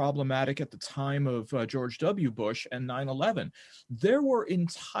became problematic at the time of George W. Bush and 9/11. There were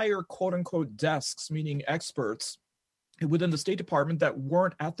entire quote-unquote desks, meaning experts, within the State Department that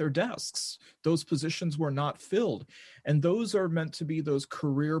weren't at their desks. Those positions were not filled. And those are meant to be those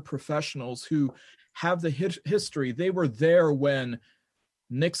career professionals who have the history. They were there when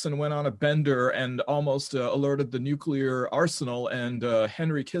Nixon went on a bender and almost alerted the nuclear arsenal, and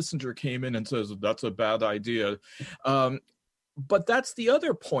Henry Kissinger came in and says, that's a bad idea. But that's the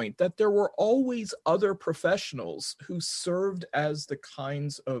other point, that there were always other professionals who served as the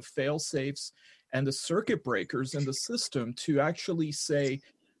kinds of fail-safes and the circuit breakers in the system to actually say,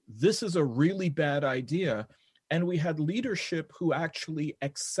 this is a really bad idea. And we had leadership who actually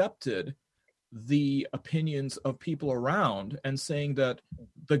accepted the opinions of people around and saying that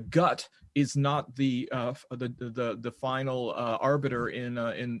the gut is not the final arbiter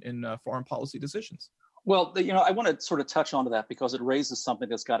in foreign policy decisions. Well, I want to sort of touch onto that because it raises something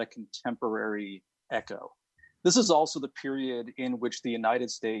that's got a contemporary echo. This is also the period in which the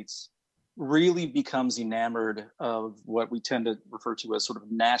United States really becomes enamored of what we tend to refer to as sort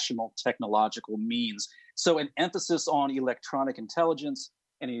of national technological means. So an emphasis on electronic intelligence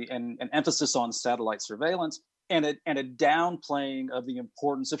and an emphasis on satellite surveillance and a downplaying of the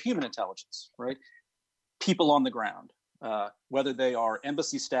importance of human intelligence, right? People on the ground, whether they are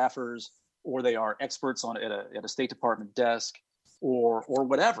embassy staffers or they are experts at a State Department desk or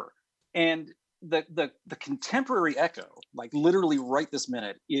whatever. And the contemporary echo, like literally right this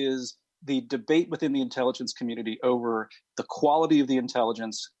minute, is the debate within the intelligence community over the quality of the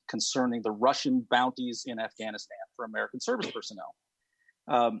intelligence concerning the Russian bounties in Afghanistan for American service personnel.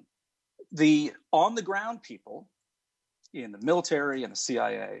 The on-the-ground people in the military and the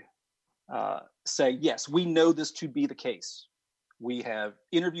CIA say, yes, we know this to be the case. We have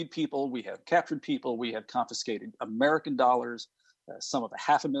interviewed people, we have captured people, we have confiscated American dollars, some of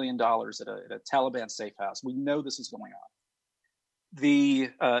 $500,000 at a Taliban safe house. We know this is going on. The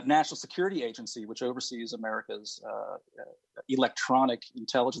National Security Agency, which oversees America's electronic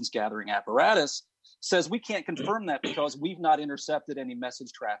intelligence gathering apparatus, says we can't confirm that because we've not intercepted any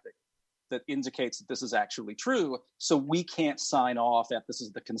message traffic that indicates that this is actually true. So we can't sign off that this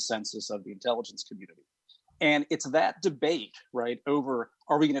is the consensus of the intelligence community. And it's that debate, right, over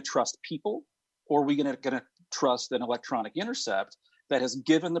are we going to trust people or are we going to trust an electronic intercept that has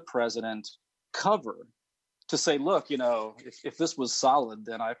given the president cover to say, look, if this was solid,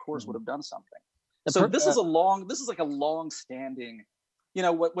 then I, of course, would have done something. So this is like a long-standing,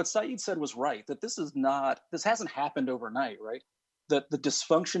 what Saeed said was right, that this hasn't happened overnight, right? the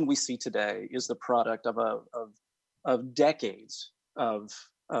dysfunction we see today is the product of decades of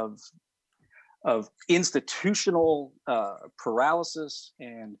institutional paralysis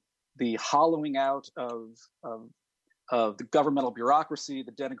and the hollowing out of the governmental bureaucracy,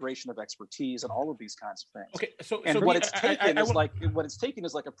 the denigration of expertise, and all of these kinds of things. Okay, so what it's taken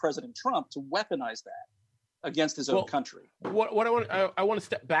is like a President Trump to weaponize that against his own country. What I want to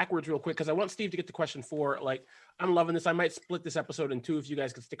step backwards real quick because I want Steve to get to question 4. Like, I'm loving this. I might split this episode in 2 if you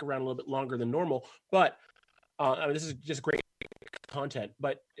guys could stick around a little bit longer than normal. But I mean, this is just great content.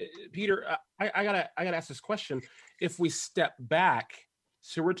 But Peter, I gotta ask this question. If we step back,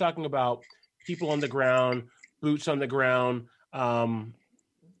 so we're talking about people on the ground, boots on the ground.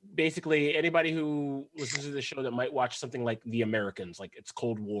 Basically, anybody who listens to the show that might watch something like The Americans, like it's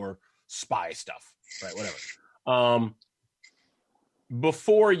Cold War spy stuff, right? Whatever.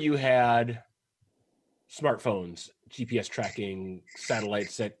 Before you had smartphones, GPS tracking,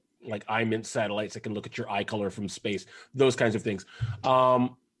 satellites that like IMINT satellites that can look at your eye color from space, those kinds of things.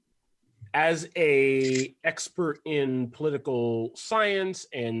 As a expert in political science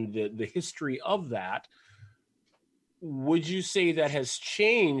and the history of that, would you say that has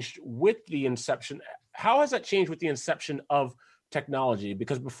changed with the inception? How has that changed with the inception of technology?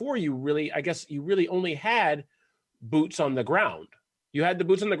 Because before you really only had boots on the ground. You had the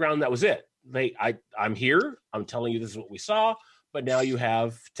boots on the ground. That was it. I'm here. I'm telling you, this is what we saw. But now you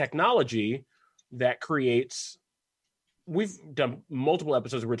have technology that creates. We've done multiple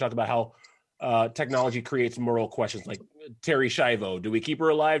episodes where we talked about how technology creates moral questions, like Terry Schiavo. Do we keep her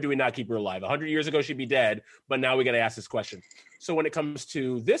alive? Do we not keep her alive? 100 years ago, she'd be dead, but now we got to ask this question. So when it comes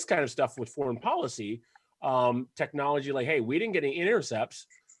to this kind of stuff with foreign policy, technology, like, hey, we didn't get any intercepts,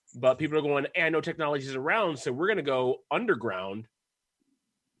 but people are going, I know technology is around, so we're going to go underground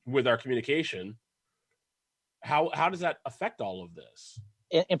with our communication. How does that affect all of this?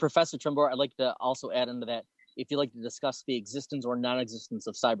 And Professor Trumbore, I'd like to also add into that, if you'd like to discuss the existence or non-existence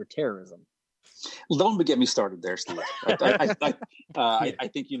of cyber terrorism. Don't get me started there, Steve. I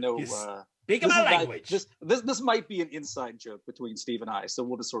think you know. Speak my language. This might be an inside joke between Steve and I, so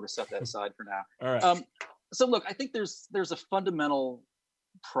we'll just sort of set that aside for now. All right. So look, I think there's a fundamental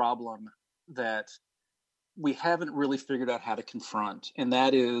problem that we haven't really figured out how to confront, and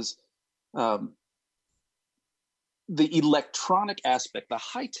that is the electronic aspect, the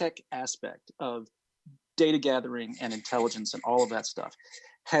high-tech aspect of data gathering and intelligence and all of that stuff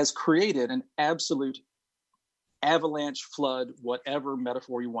has created an absolute avalanche, flood, whatever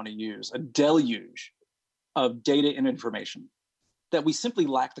metaphor you want to use, a deluge of data and information that we simply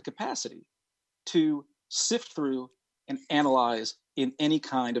lack the capacity to sift through and analyze in any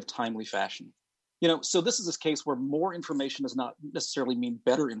kind of timely fashion. So this is this case where more information does not necessarily mean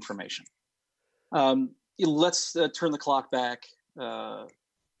better information. Let's turn the clock back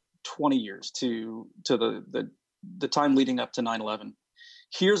 20 years to the time leading up to 9/11.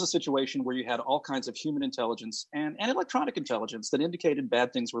 Here's a situation where you had all kinds of human intelligence and electronic intelligence that indicated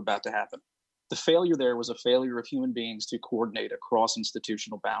bad things were about to happen. The failure there was a failure of human beings to coordinate across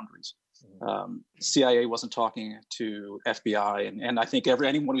institutional boundaries. CIA wasn't talking to FBI, and I think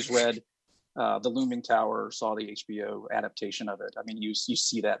anyone who's read The Looming Tower, saw the HBO adaptation of it. I mean, you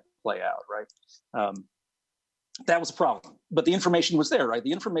see that play out, right? That was a problem, but the information was there, right?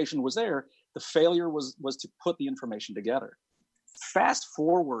 The information was there. The failure was to put the information together. Fast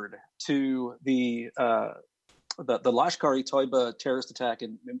forward to the Lashkar-e-Toiba terrorist attack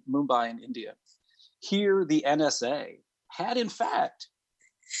in Mumbai in India. Here, the NSA had in fact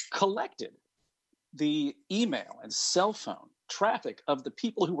collected the email and cell phone traffic of the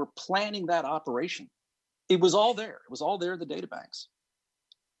people who were planning that operation. It was all there. It was all there in the databanks.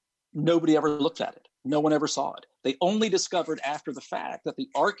 Nobody ever looked at it. No one ever saw it. They only discovered after the fact that the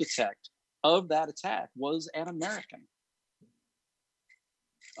architect of that attack was an American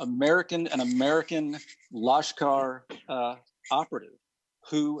Lashkar operative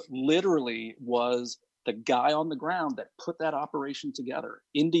who literally was the guy on the ground that put that operation together.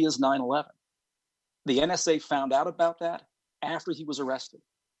 India's 9/11. The NSA found out about that after he was arrested.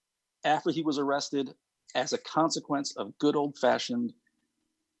 After he was arrested as a consequence of good old-fashioned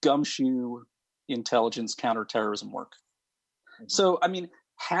gumshoe intelligence counterterrorism work. So, I mean,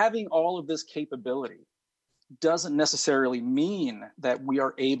 having all of this capability doesn't necessarily mean that we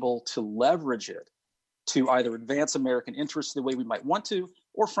are able to leverage it to either advance American interests the way we might want to,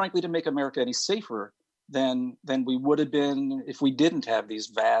 or frankly, to make America any safer than we would have been if we didn't have these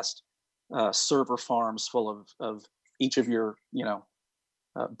vast server farms full of each of your,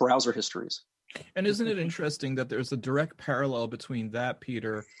 browser histories. And isn't it interesting that there's a direct parallel between that,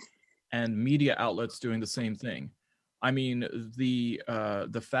 Peter, and media outlets doing the same thing? I mean, the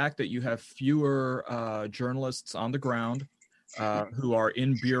fact that you have fewer journalists on the ground who are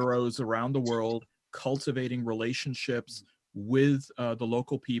in bureaus around the world, cultivating relationships with the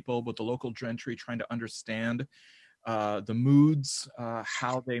local people, with the local gentry, trying to understand the moods,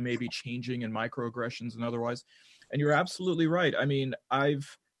 how they may be changing in microaggressions and otherwise. And you're absolutely right. I mean,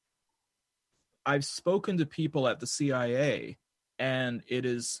 I've spoken to people at the CIA, and it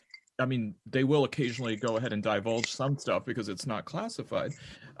is, I mean, they will occasionally go ahead and divulge some stuff because it's not classified,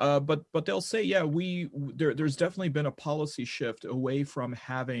 but they'll say, yeah, there's definitely been a policy shift away from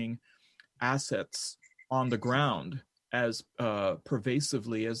having assets on the ground as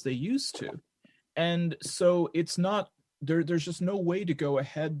pervasively as they used to. And so it's not, there's just no way to go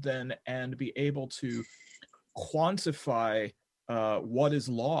ahead then and be able to quantify what is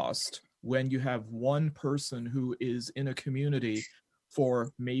lost when you have one person who is in a community for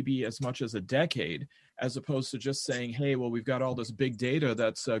maybe as much as a decade, as opposed to just saying, hey, well, we've got all this big data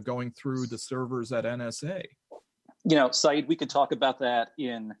that's going through the servers at NSA. You know, Saeed, we could talk about that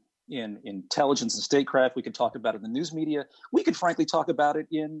in intelligence and statecraft. We could talk about it in the news media. We could frankly talk about it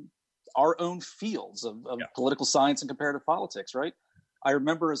in our own fields of political science and comparative politics, right? I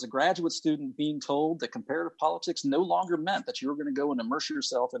remember as a graduate student being told that comparative politics no longer meant that you were going to go and immerse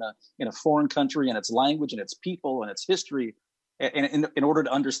yourself in a foreign country and its language and its people and its history in order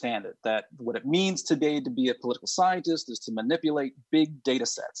to understand it. That what it means today to be a political scientist is to manipulate big data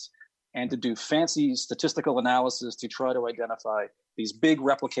sets and to do fancy statistical analysis to try to identify these big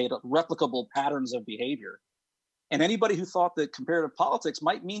replicable patterns of behavior. And anybody who thought that comparative politics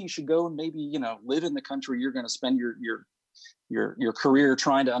might mean you should go and maybe, you know, live in the country you're going to spend your career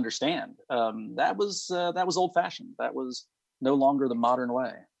trying to understand, that was old fashioned. That was no longer the modern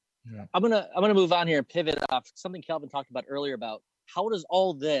way. Yeah. I'm gonna move on here and pivot off something Calvin talked about earlier about how does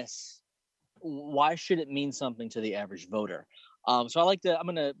all this, why should it mean something to the average voter? So I'm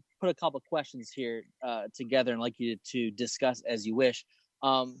gonna put a couple of questions here together and like you to discuss as you wish.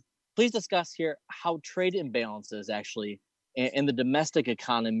 Please discuss here how trade imbalances actually in the domestic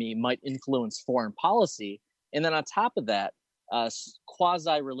economy might influence foreign policy. And then on top of that,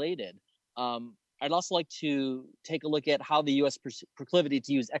 quasi-related, I'd also like to take a look at how the U.S. proclivity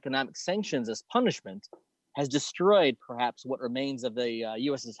to use economic sanctions as punishment has destroyed perhaps what remains of the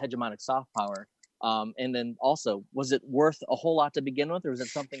U.S.'s hegemonic soft power. And then also, was it worth a whole lot to begin with, or was it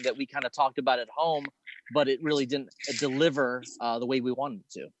something that we kind of talked about at home, but it really didn't deliver the way we wanted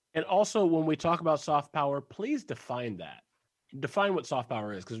it to? And also, when we talk about soft power, please define that. Define what soft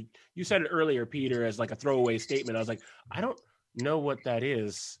power is, because you said it earlier, Peter, as like a throwaway statement. I was like, I don't know what that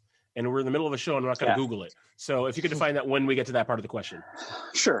is. And we're in the middle of a show and we're not going to Google it. So if you could define that when we get to that part of the question.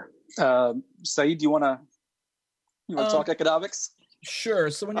 Sure. Saeed, do you want to talk economics? Sure.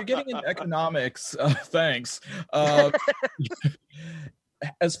 So when you're getting into economics, thanks.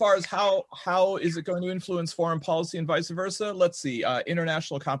 As far as how is it going to influence foreign policy and vice versa? Let's see.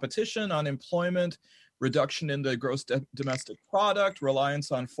 International competition, unemployment, reduction in the gross domestic product,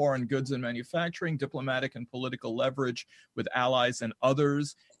 reliance on foreign goods and manufacturing, diplomatic and political leverage with allies and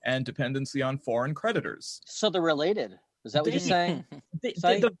others, and dependency on foreign creditors. So they're related. Is that what you're saying?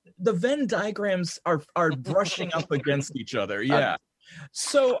 The Venn diagrams are brushing up against each other. Yeah.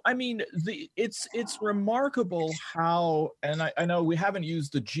 So, I mean, it's remarkable how, and I know we haven't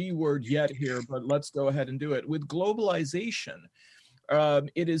used the G word yet here, but let's go ahead and do it. With globalization,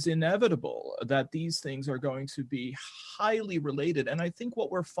 it is inevitable that these things are going to be highly related. And I think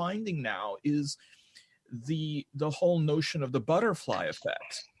what we're finding now is the whole notion of the butterfly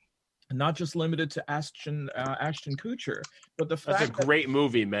effect. Not just limited to Ashton Kutcher, but the fact that's a great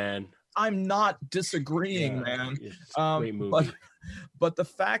movie, man. I'm not disagreeing, man. It's a great movie. But the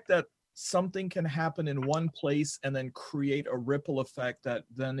fact that something can happen in one place and then create a ripple effect that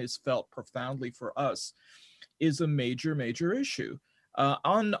then is felt profoundly for us is a major, major issue.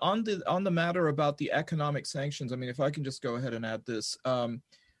 On the matter about the economic sanctions, I mean, if I can just go ahead and add this.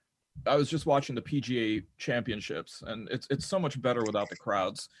 I was just watching the PGA championships, and it's so much better without the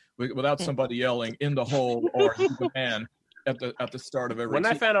crowds, without somebody yelling in the hole or in the man at the start of every. When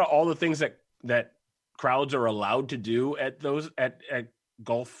I found out all the things that crowds are allowed to do at those at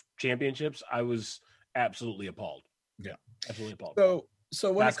golf championships, I was absolutely appalled. Yeah, absolutely appalled.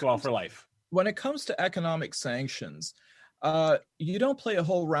 So when basketball for life. When it comes to economic sanctions, you don't play a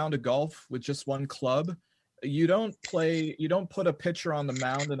whole round of golf with just one club. You don't put a pitcher on the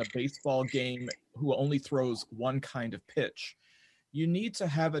mound in a baseball game who only throws one kind of pitch. You need to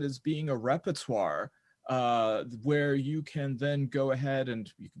have it as being a repertoire where you can then go ahead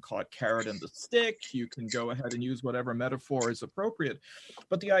and you can call it carrot and the stick. You can go ahead and use whatever metaphor is appropriate.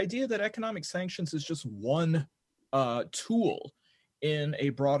 But the idea that economic sanctions is just one tool in a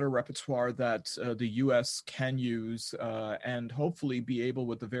broader repertoire that the U.S. can use and hopefully be able,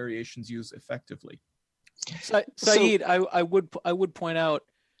 with the variations, use effectively. Saeed, I would point out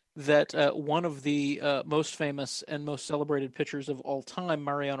that one of the most famous and most celebrated pitchers of all time,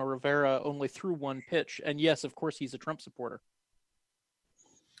 Mariano Rivera, only threw one pitch, and yes, of course, he's a Trump supporter.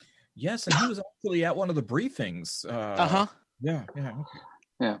 Yes, and he was actually at one of the briefings.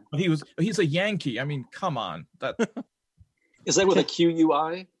 Yeah. But he's a Yankee. I mean, come on. That is that with a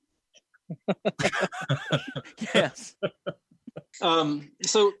QUI? Yes.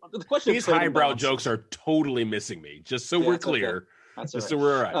 So the question: these highbrow jokes are totally missing me. Just so we're clear. Okay. Just so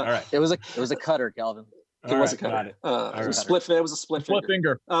we're all right. It was a cutter, Calvin. It was a cutter. It was a split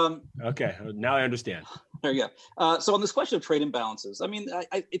finger. Okay, now I understand. There you go. So on this question of trade imbalances, I mean,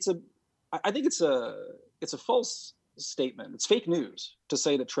 I think it's a false statement. It's fake news to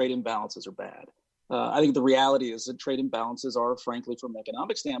say that trade imbalances are bad. I think the reality is that trade imbalances are, frankly, from an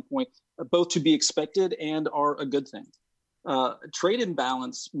economic standpoint, both to be expected and are a good thing. Trade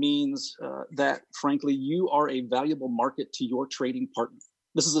imbalance means that, frankly, you are a valuable market to your trading partner.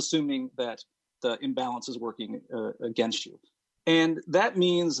 This is assuming that the imbalance is working against you. And that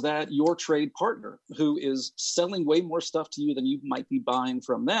means that your trade partner, who is selling way more stuff to you than you might be buying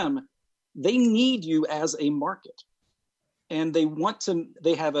from them, they need you as a market. And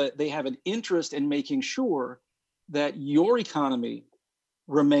they have an interest in making sure that your economy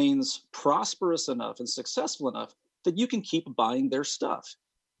remains prosperous enough and successful enough that you can keep buying their stuff,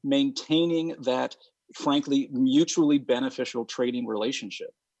 maintaining that, frankly, mutually beneficial trading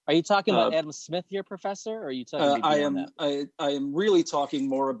relationship. Are you talking about Adam Smith here, Professor? Or are you talking I am really talking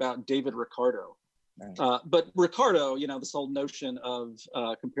more about David Ricardo. Right. But Ricardo, this whole notion of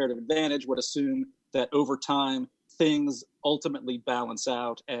comparative advantage would assume that over time, things ultimately balance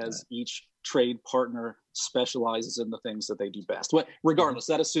out as each trade partner specializes in the things that they do best. Regardless,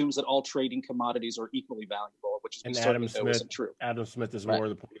 that assumes that all trading commodities are equally valuable, which is Adam Smith isn't true. Adam Smith is more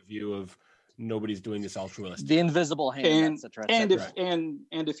the point of view of nobody's doing this altruistic. The invisible hand,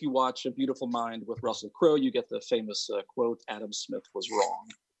 and if you watch A Beautiful Mind with Russell Crowe, you get the famous quote, "Adam Smith was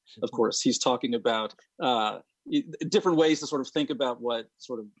wrong." Of course, he's talking about different ways to sort of think about what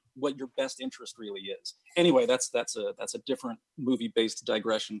your best interest really is. Anyway, that's a different movie-based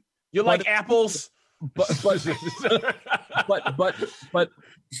digression. You like apples? But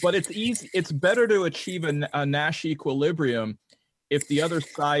it's easy. It's better to achieve a Nash equilibrium if the other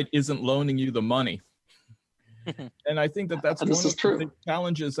side isn't loaning you the money. And I think that's one of the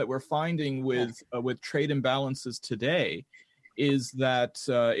challenges that we're finding with trade imbalances today, is that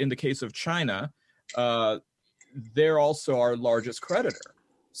in the case of China, they're also our largest creditor.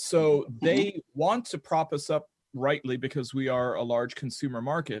 So they want to prop us up rightly because we are a large consumer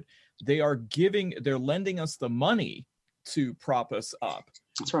market. They're lending us the money to prop us up.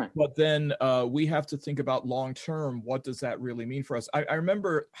 That's right. But then we have to think about long term. What does that really mean for us? I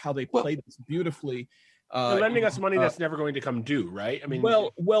remember how they played this beautifully. They're lending us money that's never going to come due, right? I mean,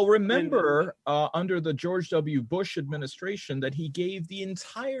 remember under the George W. Bush administration that he gave the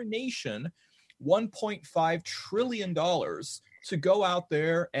entire nation $1.5 trillion to go out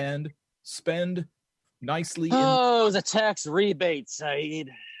there and spend nicely. It was a tax rebate, Saeed.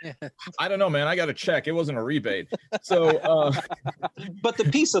 I don't know, man. I got to check. It wasn't a rebate. So, but the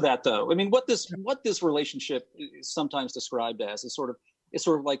piece of that, though, I mean, what this relationship is sometimes described as is sort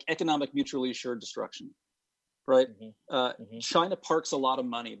of like economic mutually assured destruction, right? China parks a lot of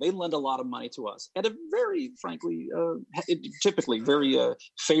money. They lend a lot of money to us at a very, frankly, typically very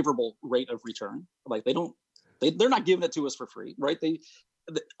favorable rate of return. Like they're not giving it to us for free, right?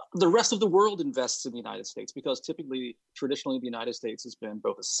 The rest of the world invests in the United States because traditionally, the United States has been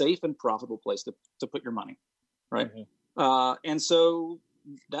both a safe and profitable place to put your money, right? And so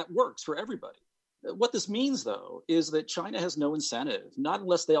that works for everybody. What this means, though, is that China has no incentive, not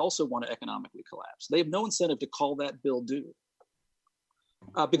unless they also want to economically collapse. They have no incentive to call that bill due.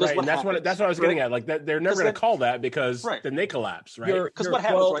 Because and that's what I was getting at. Like that, they're never going to call that because then they collapse, right? Because what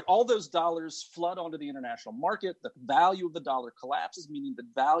happens, right? All those dollars flood onto the international market. The value of the dollar collapses, meaning the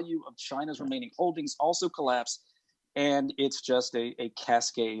value of China's remaining holdings also collapse, and it's just a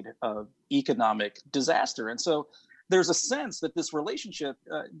cascade of economic disaster. And so there's a sense that this relationship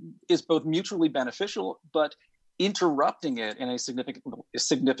is both mutually beneficial, but interrupting it in a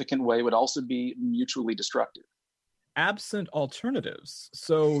significant way would also be mutually destructive. Absent alternatives.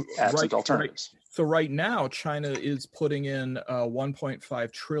 So right now, China is putting in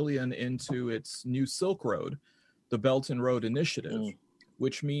 1.5 trillion into its new Silk Road, the Belt and Road Initiative,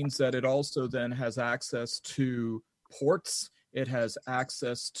 which means that it also then has access to ports It has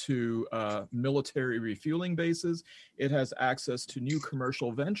access to military refueling bases. It has access to new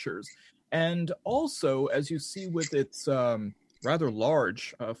commercial ventures. And also, as you see with its rather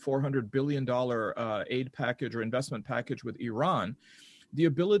large $400 billion aid package or investment package with Iran, the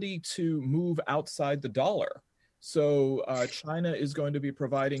ability to move outside the dollar. So China is going to be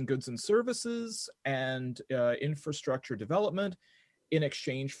providing goods and services and infrastructure development in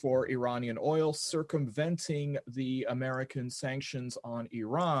exchange for Iranian oil, circumventing the American sanctions on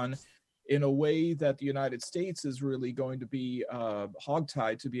Iran in a way that the United States is really going to be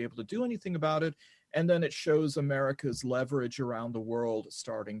hogtied to be able to do anything about it. And then it shows America's leverage around the world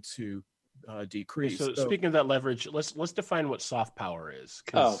starting to decrease. So speaking of that leverage, let's define what soft power is.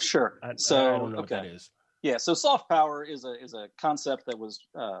 Oh, sure. I don't know what that is. Yeah, so soft power is a concept that was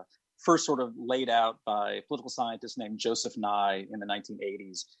first sort of laid out by a political scientist named Joseph Nye in the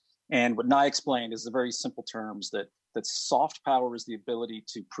 1980s. And what Nye explained is the very simple terms that soft power is the ability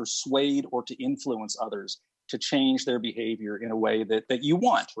to persuade or to influence others to change their behavior in a way that you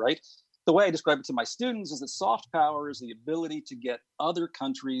want, right? The way I describe it to my students is that soft power is the ability to get other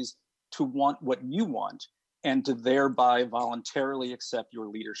countries to want what you want and to thereby voluntarily accept your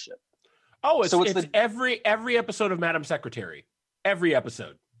leadership. Oh, it's every episode of Madam Secretary. Every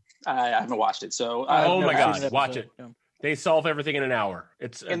episode. I haven't watched it, so oh my God, watch it. Yeah. They solve everything in an hour.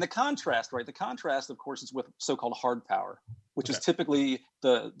 It's and the contrast, right? The contrast, of course, is with so-called hard power, which is typically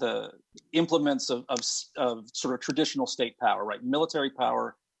the implements of sort of traditional state power, right? Military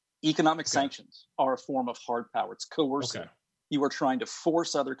power, economic sanctions are a form of hard power. It's coercive. You are trying to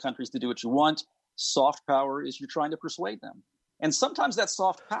force other countries to do what you want. Soft power is you're trying to persuade them. And sometimes that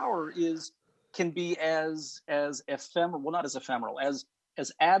soft power can be as ephemeral, well, not as ephemeral, as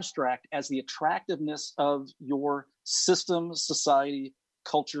abstract as the attractiveness of your system, society,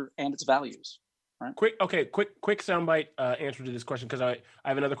 culture, and its values. Right? Quick soundbite answer to this question, because I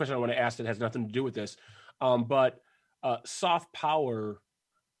have another question I want to ask that has nothing to do with this. But soft power,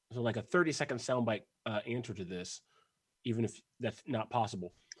 so like a 30-second soundbite answer to this, even if that's not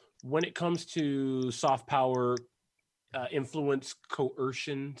possible. When it comes to soft power, influence,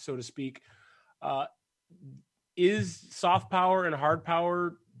 coercion, so to speak, is soft power and hard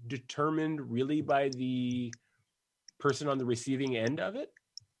power determined really by the person on the receiving end of it?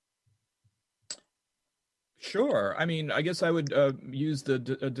 Sure. I mean, I guess I would use the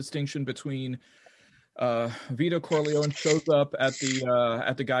distinction between Vito Corleone shows up at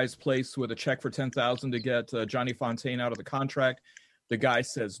the guy's place with a check for $10,000 to get Johnny Fontaine out of the contract. The guy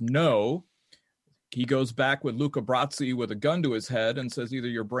says no. He goes back with Luca Brasi with a gun to his head and says either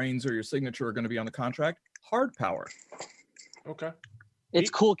your brains or your signature are going to be on the contract. Hard power. Okay. It's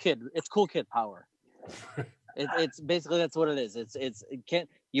cool kid. It's cool kid power. It's basically, that's what it is.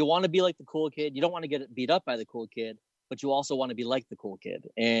 You want to be like the cool kid. You don't want to get beat up by the cool kid, but you also want to be like the cool kid.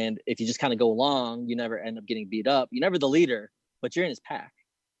 And if you just kind of go along, you never end up getting beat up. You're never the leader, but you're in his pack.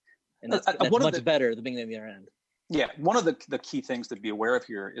 And that's much better at the beginning of the other end. Yeah. One of the key things to be aware of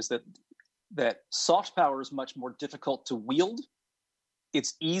here is that soft power is much more difficult to wield.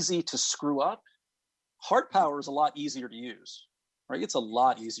 It's easy to screw up. Hard power is a lot easier to use, right? It's a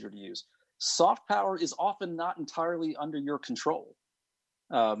lot easier to use. Soft power is often not entirely under your control.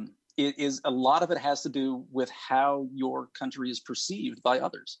 It is, a lot of it has to do with how your country is perceived by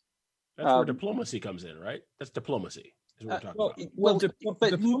others. That's where diplomacy comes in, right? That's diplomacy is what we're talking about. Well,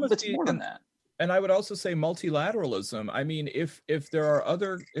 but diplomacy, it's more than that. And I would also say multilateralism. I mean, if there are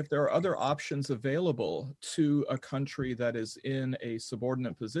other options available to a country that is in a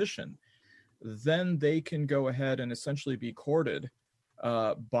subordinate position, then they can go ahead and essentially be courted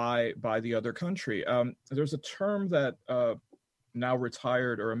by the other country. There's a term that now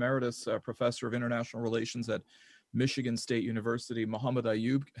retired or emeritus professor of international relations at Michigan State University, Muhammad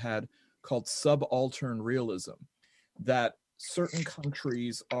Ayub, had called subaltern realism, that certain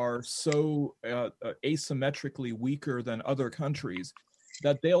countries are so asymmetrically weaker than other countries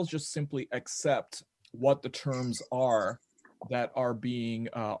that they'll just simply accept what the terms are that are being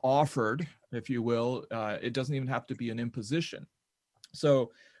offered, if you will. It doesn't even have to be an imposition.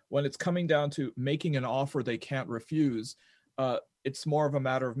 So when it's coming down to making an offer they can't refuse, it's more of a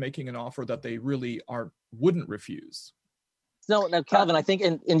matter of making an offer that they really wouldn't refuse. No, now, Calvin, I think,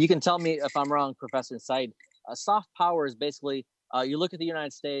 and you can tell me if I'm wrong, Professor Saeed, soft power is basically, you look at the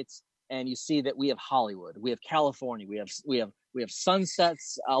United States and you see that we have Hollywood, we have California, we have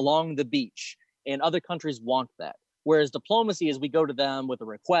sunsets along the beach, and other countries want that. Whereas diplomacy is we go to them with a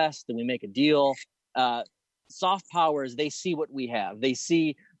request and we make a deal. Soft powers, they see what we have. They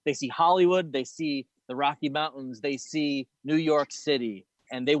see Hollywood, they see the Rocky Mountains, they see New York City,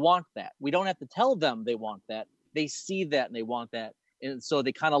 and they want that. We don't have to tell them they want that. they see that and they want that. And so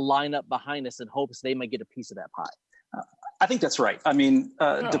they kind of line up behind us in hopes they might get a piece of that pie. I think that's right. I mean,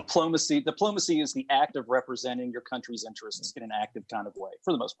 diplomacy is the act of representing your country's interests in an active kind of way,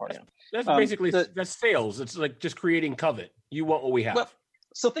 for the most part. Yeah. That's basically, that's sales. It's like just creating covet. You want what we have. Well,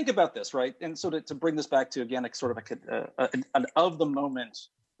 so think about this, right? And so to bring this back to, again, sort of an of the moment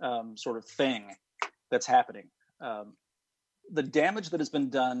sort of thing that's happening. The damage that has been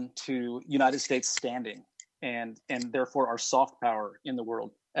done to United States standing and therefore our soft power in the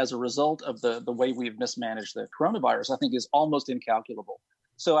world as a result of the way we've mismanaged the coronavirus, I think is almost incalculable.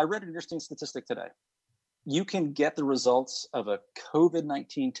 So I read an interesting statistic today. You can get the results of a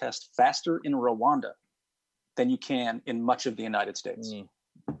COVID-19 test faster in Rwanda than you can in much of the United States.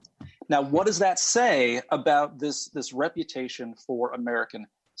 Now, what does that say about this reputation for American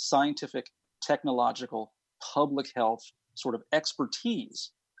scientific, technological, public health sort of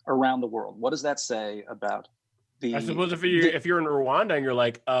expertise around the world? What does that say about I suppose if you're in Rwanda and you're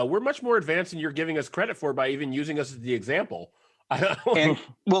like, we're much more advanced than you're giving us credit for by even using us as the example.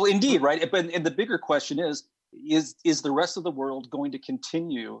 Well, indeed, right. And the bigger question is the rest of the world going to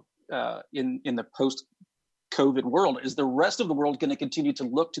continue in the post-COVID world? Is the rest of the world going to continue to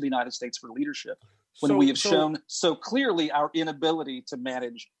look to the United States for leadership when we have shown so clearly our inability to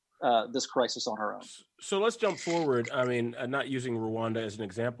manage this crisis on our own? So let's jump forward. I mean, not using Rwanda as an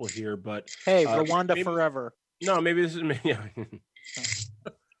example here, but hey, Rwanda forever. No, maybe this is. Yeah.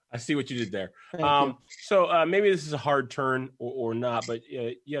 I see what you did there. So maybe this is a hard turn or not, but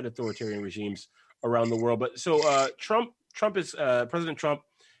you had authoritarian regimes around the world. But so President Trump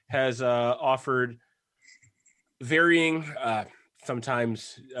has offered varying,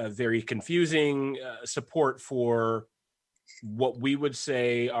 sometimes very confusing support for what we would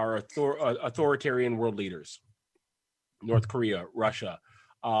say are authoritarian world leaders, North Korea, Russia.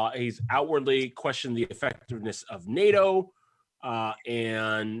 He's outwardly questioned the effectiveness of NATO,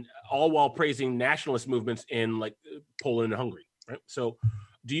 and all while praising nationalist movements in like Poland and Hungary. Right? So,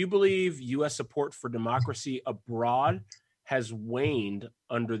 do you believe U.S. support for democracy abroad has waned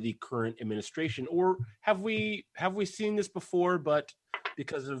under the current administration, or have we seen this before? But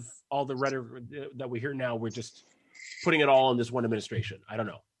because of all the rhetoric that we hear now, we're just putting it all on this one administration. I don't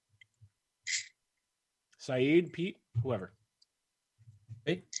know. Saeed, Pete, whoever.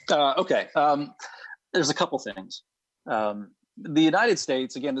 Hey. Okay. There's a couple things. The United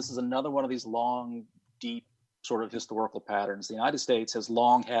States, again, this is another one of these long, deep sort of historical patterns. The United States has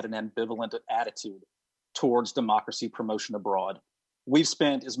long had an ambivalent attitude towards democracy promotion abroad. We've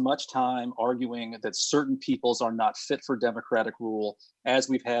spent as much time arguing that certain peoples are not fit for democratic rule as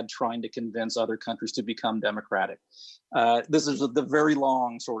we've had trying to convince other countries to become democratic. This is the very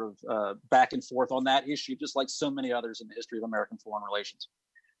long sort of back and forth on that issue, just like so many others in the history of American foreign relations.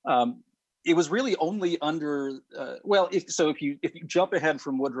 It was really only under, if you jump ahead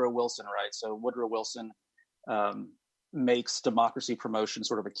from Woodrow Wilson, right? So Woodrow Wilson makes democracy promotion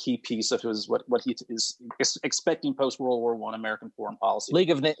sort of a key piece of his what he is expecting post World War I American foreign policy. League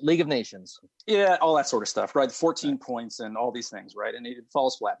of Nations, yeah, all that sort of stuff, right? 14 points and all these things, right? And it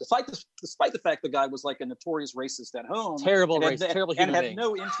falls flat, despite the fact the guy was like a notorious racist at home, terrible human and had being.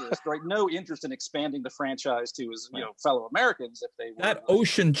 no interest, right? No interest in expanding the franchise to his fellow Americans if they were. That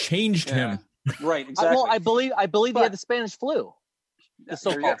ocean changed him, right? Exactly. I believe he had the Spanish flu, the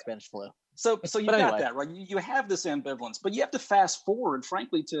so-called Spanish flu. So you got that, right? You have this ambivalence, but you have to fast forward,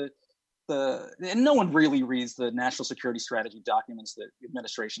 frankly, to and no one really reads the national security strategy documents that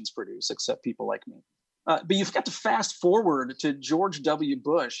administrations produce, except people like me. But you've got to fast forward to George W.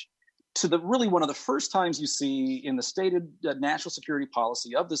 Bush, to really one of the first times you see in the stated national security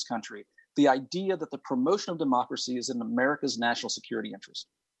policy of this country, the idea that the promotion of democracy is in America's national security interest.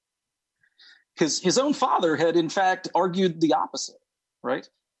 Because his own father had, in fact, argued the opposite, right?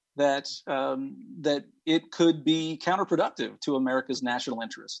 That it could be counterproductive to America's national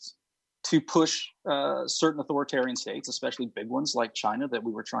interests to push certain authoritarian states, especially big ones like China that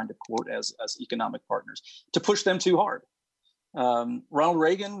we were trying to quote as economic partners, to push them too hard. Ronald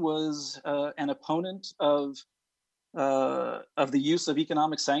Reagan was an opponent of the use of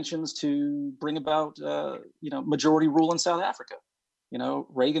economic sanctions to bring about majority rule in South Africa.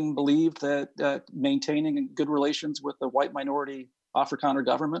 Reagan believed that maintaining good relations with the white minority Afrikaner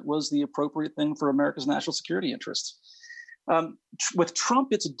government was the appropriate thing for America's national security interests. With Trump,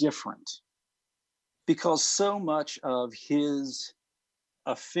 it's different because so much of his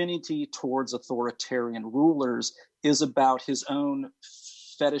affinity towards authoritarian rulers is about his own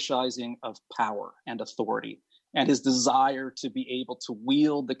fetishizing of power and authority and his desire to be able to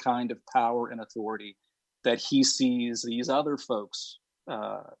wield the kind of power and authority that he sees these other folks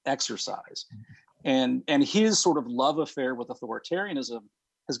exercise. And his sort of love affair with authoritarianism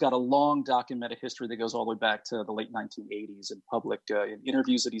has got a long documented history that goes all the way back to the late 1980s in public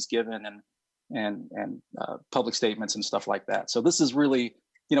interviews that he's given and public statements and stuff like that. So this is really,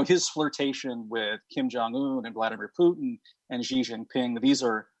 his flirtation with Kim Jong-un and Vladimir Putin and Xi Jinping. These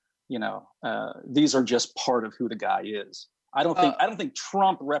are just part of who the guy is. I don't think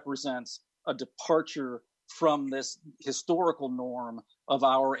Trump represents a departure from this historical norm of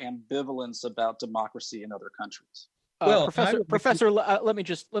our ambivalence about democracy in other countries. Well, Professor, let me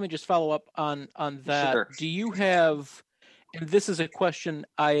just follow up on that. Sure. Do you have, and this is a question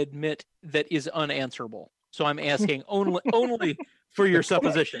I admit that is unanswerable, so I'm asking only for your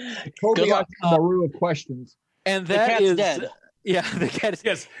supposition. Totally off the rule of questions. And that is dead. Yeah, the cat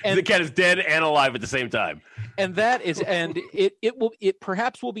is the cat is dead and alive at the same time. And that is, and it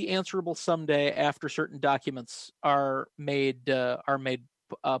perhaps will be answerable someday after certain documents are made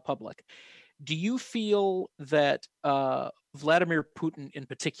public. Do you feel that Vladimir Putin in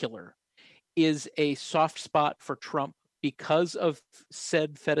particular is a soft spot for Trump because of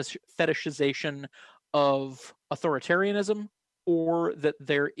said fetishization of authoritarianism, or that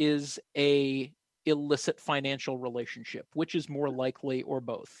there is a illicit financial relationship? Which is more likely, or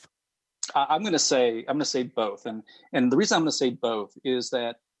both? I'm going to say both, and the reason I'm going to say both is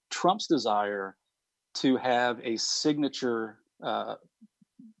that Trump's desire to have a signature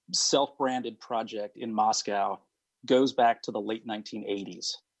self-branded project in Moscow goes back to the late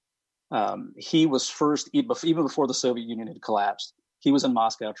 1980s. He was first, even before the Soviet Union had collapsed, he was in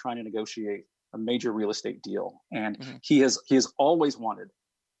Moscow trying to negotiate a major real estate deal, and he has always wanted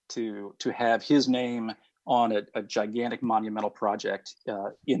to have his name on a gigantic monumental project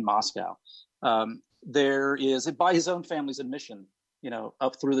in Moscow. There is, by his own family's admission,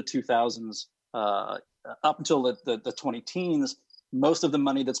 up through the 2000s, up until the 2010s, most of the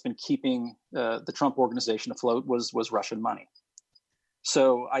money that's been keeping the Trump organization afloat was Russian money.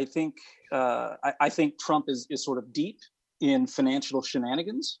 So I think Trump is sort of deep in financial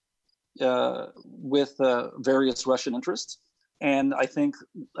shenanigans with various Russian interests. And I think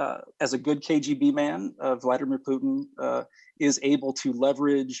as a good KGB man, Vladimir Putin is able to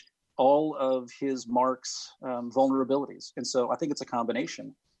leverage all of his marks' vulnerabilities. And so I think it's a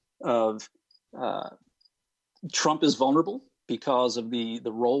combination of Trump is vulnerable because of the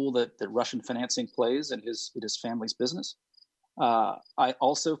role that Russian financing plays in his family's business. I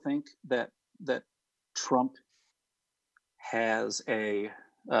also think that Trump has a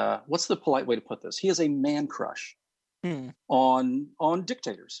what's the polite way to put this? He has a man crush on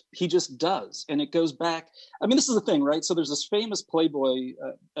dictators. He just does. And it goes back. I mean, this is the thing, right? So there's this famous Playboy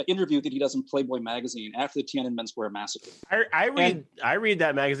interview that he does in Playboy magazine after the Tiananmen Square massacre. I read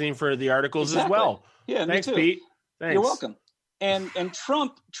that magazine for the articles Exactly. as well. Yeah, thanks, me too. Pete. Thanks. You're welcome. And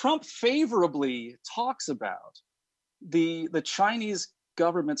Trump favorably talks about the Chinese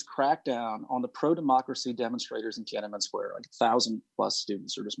government's crackdown on the pro-democracy demonstrators in Tiananmen Square. Like 1,000 plus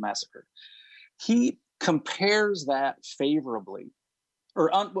students are just massacred. He compares that favorably,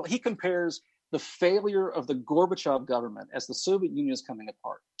 he compares the failure of the Gorbachev government as the Soviet Union is coming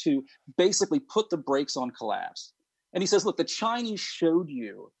apart to basically put the brakes on collapse. And he says, look, the Chinese showed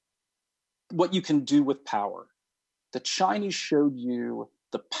you what you can do with power. The Chinese showed you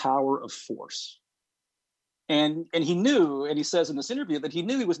the power of force. And he knew, and he says in this interview, that he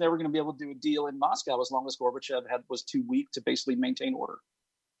knew he was never going to be able to do a deal in Moscow as long as Gorbachev was too weak to basically maintain order.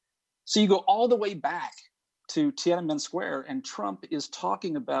 So you go all the way back to Tiananmen Square, and Trump is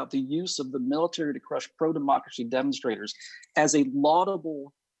talking about the use of the military to crush pro-democracy demonstrators as a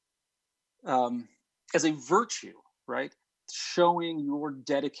laudable, as a virtue, right? Showing your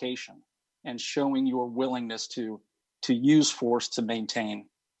dedication and showing your willingness to use force to maintain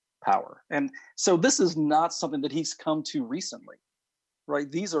power. And so this is not something that he's come to recently,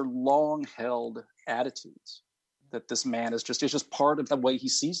 right? These are long-held attitudes that this man is just part of the way he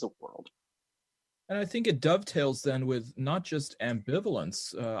sees the world. And I think it dovetails then with not just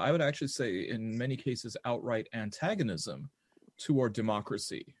ambivalence, I would actually say in many cases outright antagonism toward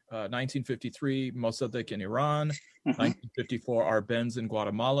democracy. 1953, Mossadegh in Iran, 1954, Arbenz in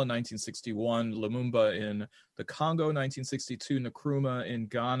Guatemala, 1961, Lumumba in the Congo, 1962, Nkrumah in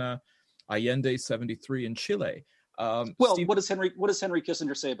Ghana, Allende, 73 in Chile. What does Henry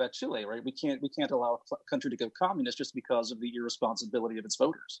Kissinger say about Chile, right? We can't allow a country to go communist just because of the irresponsibility of its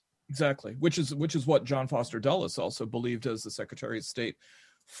voters. Exactly, which is what John Foster Dulles also believed as the Secretary of State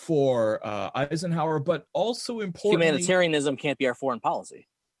for Eisenhower, but also importantly, humanitarianism can't be our foreign policy.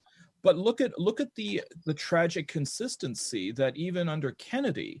 But look at the tragic consistency that even under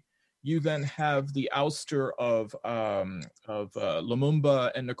Kennedy, you then have the ouster of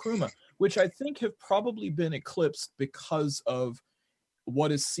Lumumba and Nkrumah, which I think have probably been eclipsed because of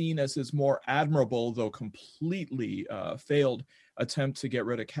what is seen as his more admirable, though completely failed attempt to get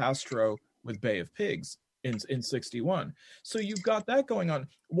rid of Castro with Bay of Pigs in 61. So you've got that going on.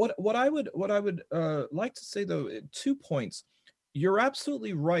 What I would like to say, though, 2 points. You're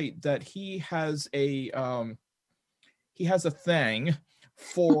absolutely right that he has a thing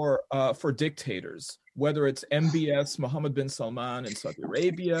for dictators, whether it's MBS, Mohammed bin Salman in Saudi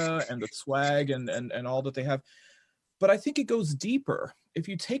Arabia, and the swag and all that they have. But I think it goes deeper. If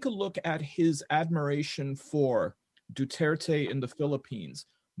you take a look at his admiration for Duterte in the Philippines,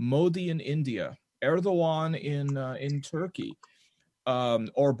 Modi in India, Erdogan in Turkey,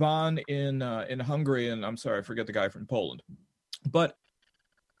 Orban in Hungary, and I'm sorry, I forget the guy from Poland. But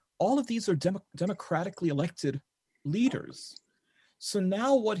all of these are democratically elected leaders. So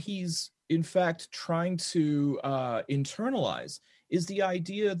now what he's in fact trying to internalize is the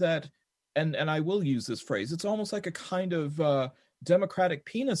idea that, and I will use this phrase, it's almost like a kind of democratic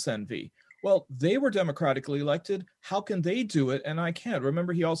penis envy. Well, they were democratically elected. How can they do it and I can't?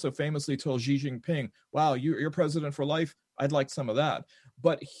 Remember, he also famously told Xi Jinping, wow, you're president for life. I'd like some of that.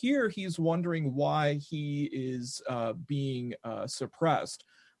 But here he's wondering why he is being suppressed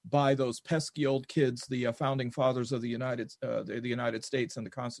by those pesky old kids, the founding fathers of the United States and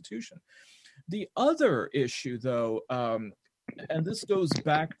the Constitution. The other issue, though, and this goes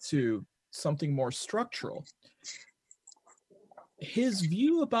back to something more structural, his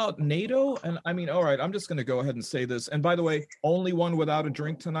view about NATO, and I mean, all right, I'm just going to go ahead and say this. And by the way, only one without a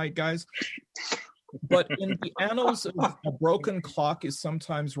drink tonight, guys. But in the annals of a broken clock is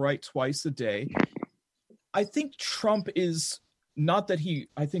sometimes right twice a day, I think Trump is, not that he,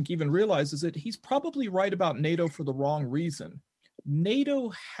 I think, even realizes it, he's probably right about NATO for the wrong reason.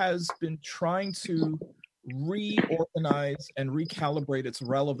 NATO has been trying to reorganize and recalibrate its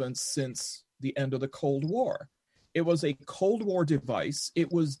relevance since the end of the Cold War. It was a Cold War device.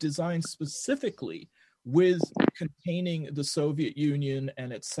 It was designed specifically with containing the Soviet Union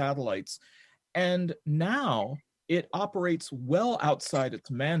and its satellites. And now it operates well outside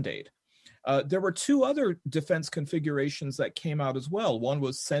its mandate. There were two other defense configurations that came out as well. One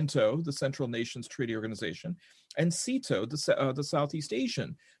was CENTO, the Central Nations Treaty Organization, and CETO, the Southeast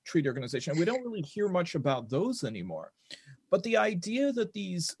Asian Treaty Organization. We don't really hear much about those anymore. But the idea that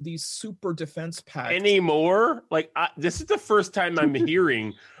these super defense pacts anymore, this is the first time I'm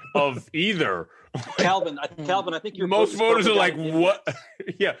hearing of either. Calvin, I think you're most voters are like, what?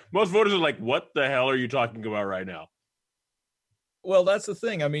 Yeah, most voters are like, what the hell are you talking about right now? Well, that's the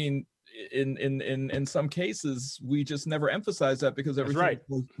thing. I mean, in some cases, we just never emphasize that because everything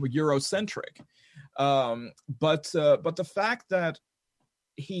is Eurocentric. But the fact that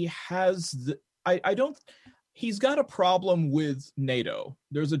he has he's got a problem with NATO.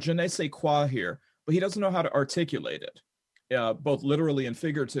 There's a je ne sais quoi here, but he doesn't know how to articulate it, both literally and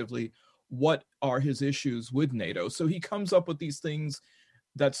figuratively. What are his issues with NATO? So he comes up with these things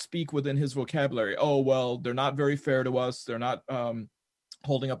that speak within his vocabulary. Oh, well, they're not very fair to us. They're not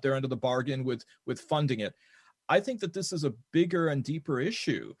holding up their end of the bargain with funding it. I think that this is a bigger and deeper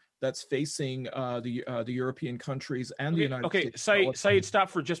issue that's facing the European countries and the United States. Okay, Saeed, stop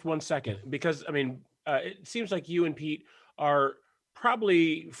for just 1 second, because I mean, it seems like you and Pete are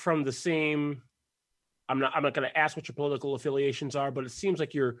probably from the same. I'm not going to ask what your political affiliations are, but it seems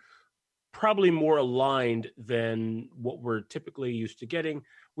like you're probably more aligned than what we're typically used to getting.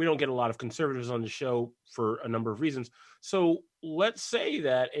 We don't get a lot of conservatives on the show for a number of reasons. So let's say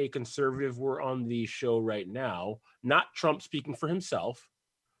that a conservative were on the show right now, not Trump speaking for himself,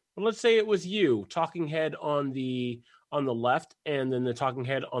 but let's say it was you, talking head on the left and then the talking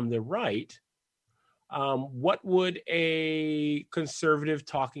head on the right. What would a conservative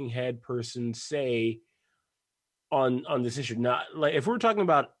talking head person say on this issue? Not like if we're talking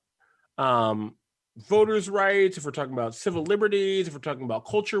about voters' rights, if we're talking about civil liberties, if we're talking about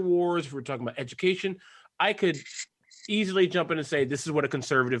culture wars, if we're talking about education, I could easily jump in and say this is what a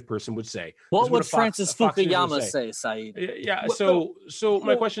conservative person would say. What would Francis Fukuyama say, Saeed? Yeah. So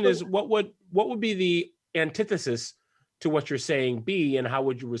my question is, what would be the antithesis to what you're saying be, and how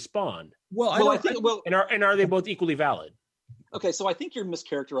would you respond? And are they both equally valid? Okay, so I think you're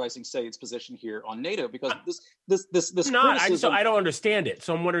mischaracterizing Saeed's position here on NATO, because this not. I don't understand it.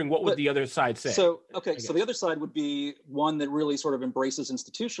 So I'm wondering what would the other side say. So the other side would be one that really sort of embraces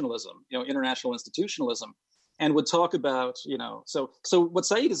institutionalism, international institutionalism, and would talk about, so what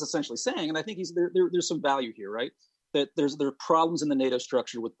Saeed is essentially saying, and I think there's some value here, right? That there are problems in the NATO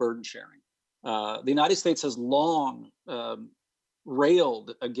structure with burden sharing. The United States has long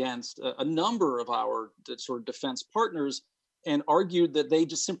railed against a number of our sort of defense partners and argued that they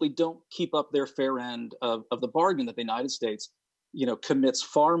just simply don't keep up their fair end of the bargain, that the United States, commits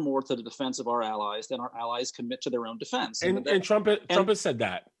far more to the defense of our allies than our allies commit to their own defense. And Trump has said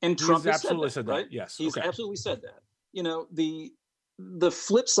that. And Trump has absolutely said that. Right? Yes, he's absolutely said that. The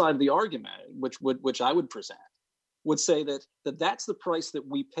flip side of the argument, which I would present, would say that that's the price that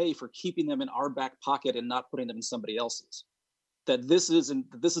we pay for keeping them in our back pocket and not putting them in somebody else's. That this is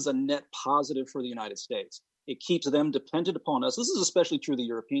a net positive for the United States. It keeps them dependent upon us. This is especially true of the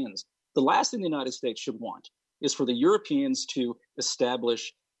Europeans. The last thing the United States should want is for the Europeans to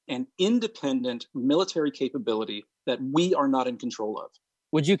establish an independent military capability that we are not in control of.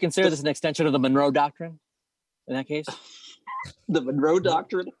 Would you consider this an extension of the Monroe Doctrine in that case? The Monroe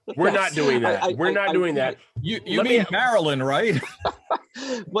Doctrine? We're not doing that. We're not doing that. You mean Maryland, right?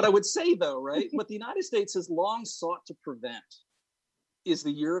 What I would say, though, right, what the United States has long sought to prevent is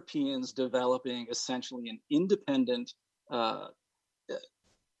the Europeans developing essentially an independent,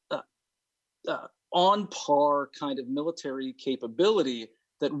 on par kind of military capability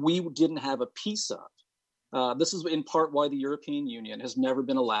that we didn't have a piece of. This is in part why the European Union has never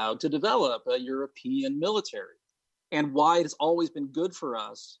been allowed to develop a European military, and why it has always been good for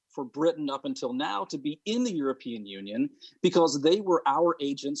us, for Britain up until now, to be in the European Union, because they were our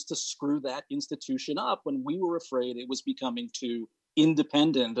agents to screw that institution up when we were afraid it was becoming too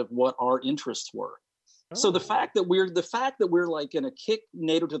independent of what our interests were. Oh. So the fact that we're like going to kick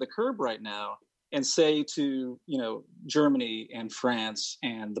NATO to the curb right now and say to Germany and France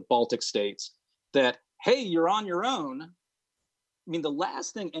and the Baltic states that, hey, you're on your own. I mean, the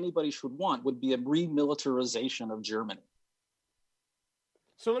last thing anybody should want would be a remilitarization of Germany.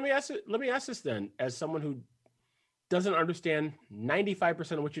 So let me ask this then, as someone who doesn't understand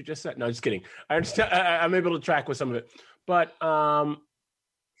 95% of what you just said. No, just kidding. I understand. I'm able to track with some of it, but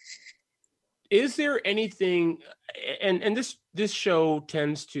is there anything? And this show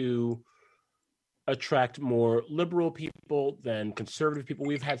tends to attract more liberal people than conservative people.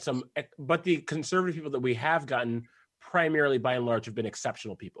 We've had some, but the conservative people that we have gotten primarily, by and large, have been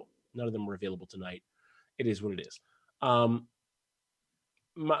exceptional people. None of them were available tonight. It is what it is.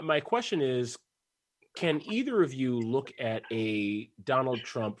 My question is, can either of you look at a Donald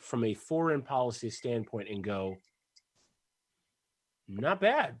Trump from a foreign policy standpoint and go, not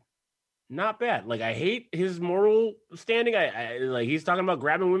bad. Like, I hate his moral standing. I like, he's talking about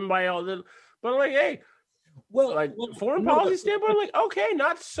grabbing women by all the, but like, hey, foreign policy standpoint, like, okay,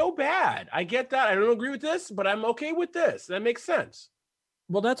 not so bad. I get that. I don't agree with this, but I'm okay with this. That makes sense.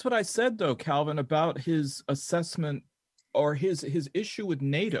 Well, that's what I said, though, Calvin, about his assessment or his issue with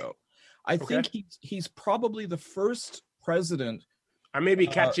NATO. I think he's probably the first president. I may be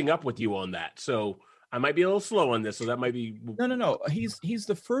catching up with you on that, so I might be a little slow on this. So that might be no. He's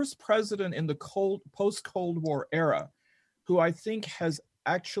the first president in the post-Cold War era who I think has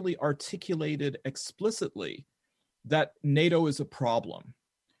actually articulated explicitly that NATO is a problem.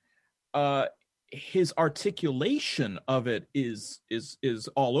 His articulation of it is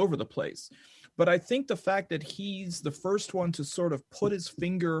all over the place. But I think the fact that he's the first one to sort of put his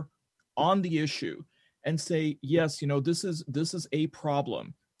finger on the issue and say, yes, this is a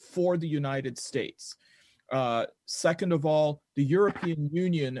problem for the United States. Second of all, the European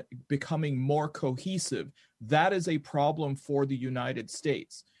Union becoming more cohesive, that is a problem for the United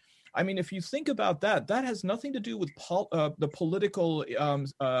States. I mean, if you think about that, that has nothing to do with the political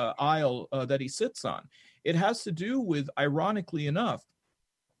aisle that he sits on. It has to do with, ironically enough,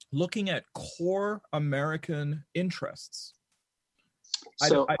 looking at core American interests.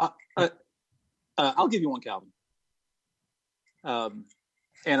 So I'll give you one, Calvin.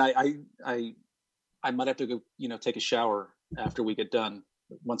 And I might have to go, take a shower after we get done.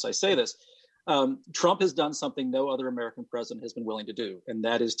 Once I say this, Trump has done something no other American president has been willing to do, and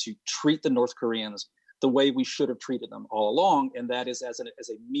that is to treat the North Koreans the way we should have treated them all along, and that is as a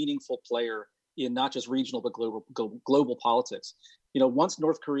meaningful player in not just regional but global politics. Once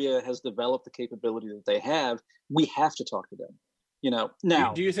North Korea has developed the capability that they have, we have to talk to them.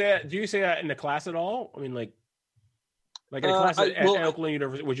 Now, do you say that in the class at all? I mean, like in a class at Oakland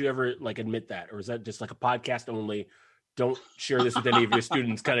University, would you ever admit that, or is that just like a podcast only? Don't share this with any of your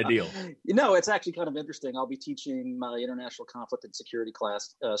students kind of deal? It's actually kind of interesting. I'll be teaching my international conflict and security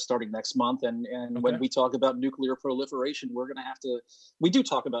class starting next month. And when we talk about nuclear proliferation, we do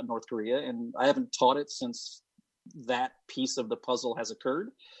talk about North Korea, and I haven't taught it since that piece of the puzzle has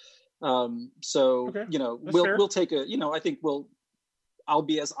occurred. We'll take I think I'll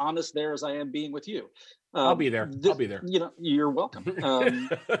be as honest there as I am being with you. I'll be there. You're welcome.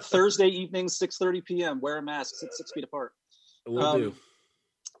 Thursday evening, 6:30 p.m. Wear a mask, sit 6 feet apart. Will do.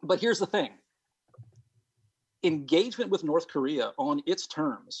 But here's the thing. Engagement with North Korea on its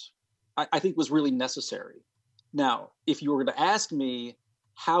terms, I think, was really necessary. Now, if you were going to ask me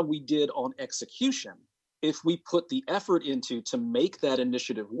how we did on execution, if we put the effort into to make that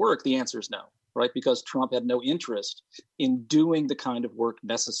initiative work, the answer is no, right? Because Trump had no interest in doing the kind of work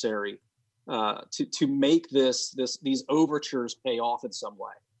necessary to make these overtures pay off in some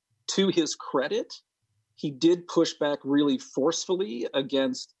way. To his credit, he did push back really forcefully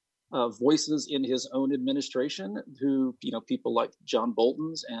against voices in his own administration who, people like John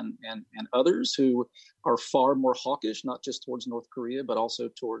Bolton's and others who are far more hawkish, not just towards North Korea, but also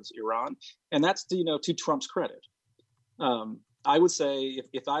towards Iran. And that's, to Trump's credit. I would say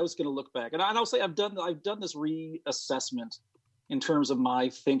if I was going to look back, and I'll say I've done this reassessment in terms of my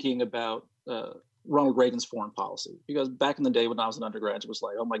thinking about Ronald Reagan's foreign policy, because back in the day when I was an undergraduate, it was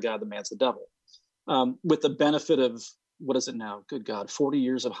like, oh my God, the man's the devil. With the benefit of, what is it now? Good God, 40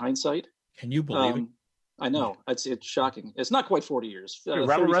 years of hindsight. Can you believe it? I know. It's shocking. It's not quite 40 years.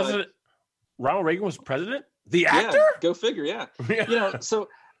 Ronald Reagan was president? The actor? Yeah, go figure, yeah. So,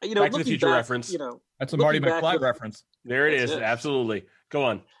 Back to the Future reference. That's a Marty McFly reference. There it is. Absolutely. Go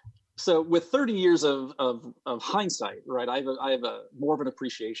on. So with 30 years of hindsight, right, I have a more of an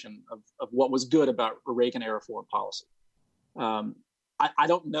appreciation of what was good about Reagan-era foreign policy. I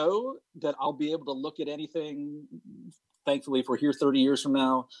don't know that I'll be able to look at anything, thankfully, if we're here 30 years from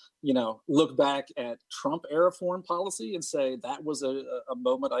now, look back at Trump-era foreign policy and say that was a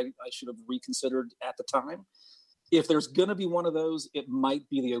moment I should have reconsidered at the time. If there's going to be one of those, it might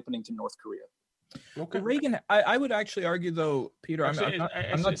be the opening to North Korea. Okay. Reagan, I would actually argue, though, Peter, I'm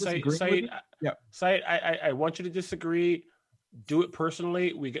not disagreeing with you. Yeah. Saeed, I want you to disagree. Do it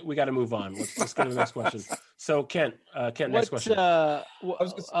personally. We got to move on. Let's go to the next question. So Kent, next question.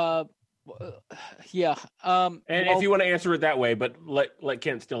 Yeah. And if you want to answer it that way, but let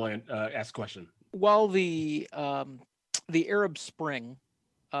Kent still ask a question. Well, the Arab Spring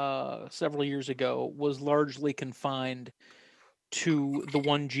several years ago was largely confined to the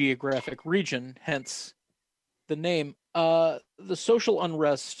one geographic region, hence the name. The social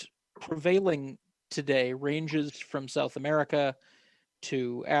unrest prevailing today ranges from South America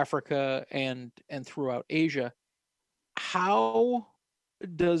to Africa and throughout Asia. How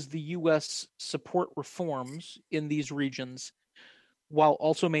does the U.S. support reforms in these regions while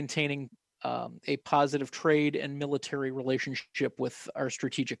also maintaining a positive trade and military relationship with our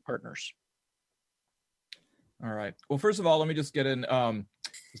strategic partners? All right. Well, first of all, let me just get in.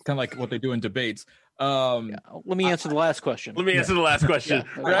 It's kind of like what they do in debates. Let me answer the last question. Let me answer the last question.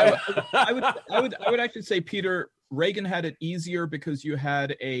 I would actually say, Peter, Reagan had it easier because you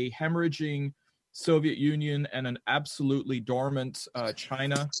had a hemorrhaging Soviet Union and an absolutely dormant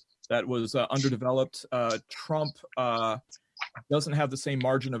China that was underdeveloped. Trump doesn't have the same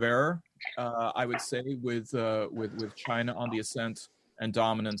margin of error, I would say, with China on the ascent and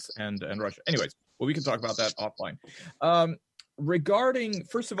dominance and Russia. Anyways, well, we can talk about that offline. Regarding,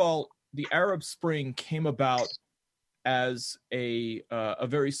 first of all, the Arab Spring came about as a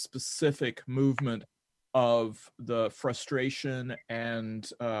very specific movement of the frustration and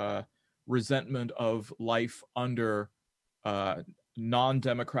resentment of life under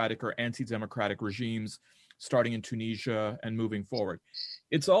non-democratic or anti-democratic regimes starting in Tunisia and moving forward.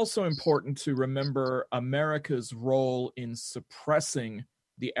 It's also important to remember America's role in suppressing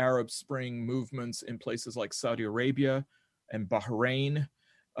the Arab Spring movements in places like Saudi Arabia and Bahrain.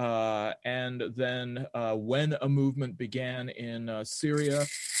 And then when a movement began in Syria,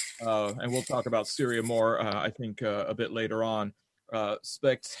 and we'll talk about Syria more, I think, a bit later on,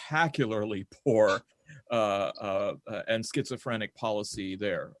 spectacularly poor and schizophrenic policy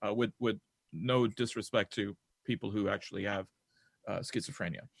there, with no disrespect to people who actually have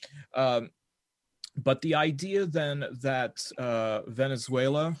schizophrenia. But the idea then that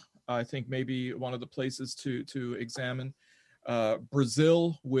Venezuela, I think, may be one of the places to examine.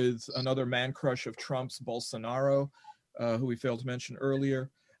 Brazil, with another man crush of Trump's, Bolsonaro, who we failed to mention earlier.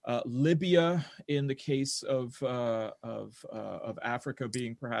 Libya, in the case of Africa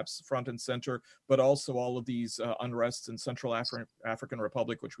being perhaps front and center, but also all of these unrests in Central African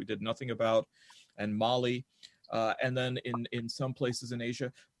Republic, which we did nothing about, and Mali, and then in some places in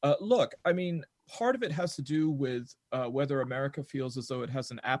Asia. Look, I mean, part of it has to do with whether America feels as though it has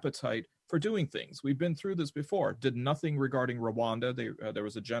an appetite for doing things. We've been through this before. Did nothing regarding Rwanda. There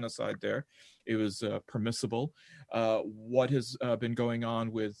was a genocide there. It was permissible. What has been going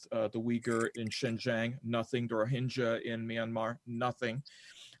on with the Uyghur in Xinjiang? Nothing. The Rohingya in Myanmar? Nothing.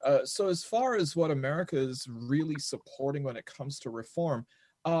 So as far as what America is really supporting when it comes to reform,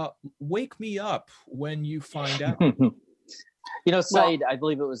 wake me up when you find out. Saeed, I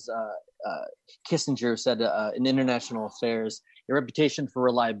believe it was Kissinger said in international affairs, your reputation for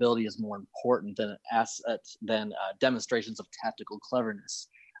reliability is more important than demonstrations of tactical cleverness.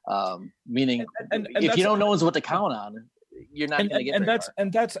 Meaning, if you don't know what to count on, you're not going to get very far.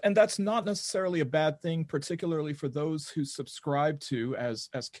 And that's not necessarily a bad thing, particularly for those who subscribe to, as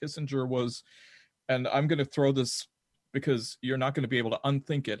Kissinger was, and I'm going to throw this because you're not going to be able to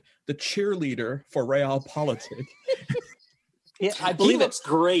unthink it, the cheerleader for realpolitik. Yeah, I believe he looks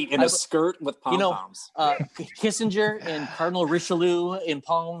great in a skirt with pom-poms. Kissinger and Cardinal Richelieu in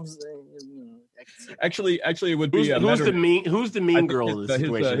palms. Actually, it would be who's the mean girl in this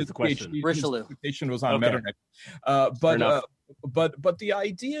situation? Is the question. Richelieu. His dissertation was on Metternich. But the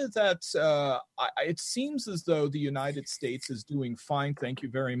idea that it seems as though the United States is doing fine, thank you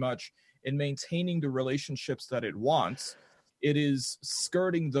very much, in maintaining the relationships that it wants. It is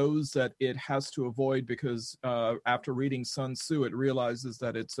skirting those that it has to avoid because after reading Sun Tzu, it realizes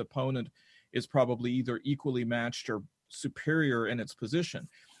that its opponent is probably either equally matched or superior in its position.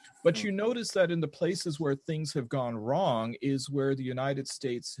 But you notice that in the places where things have gone wrong is where the United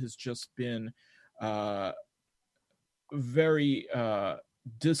States has just been very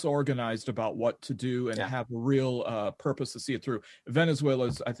disorganized about what to do and have a real purpose to see it through. Venezuela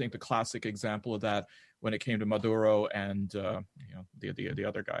is, I think, the classic example of that when it came to Maduro and the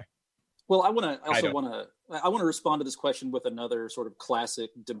other guy. Well, I want to respond to this question with another sort of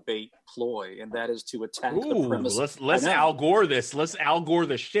classic debate ploy, and that is to attack the premise. Let's Al Gore this. Let's Al Gore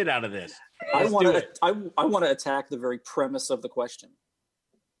the shit out of this. I want to attack the very premise of the question.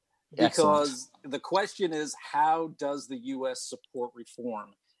 Because the question is, how does the U.S. support reform?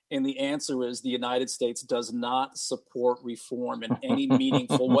 And the answer is the United States does not support reform in any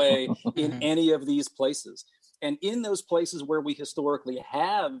meaningful way in any of these places. And in those places where we historically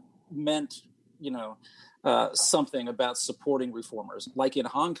have meant, something about supporting reformers, like in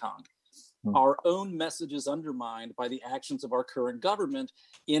Hong Kong, our own message is undermined by the actions of our current government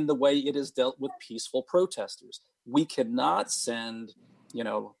in the way it has dealt with peaceful protesters. We cannot send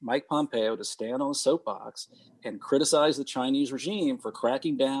Mike Pompeo to stand on a soapbox and criticize the Chinese regime for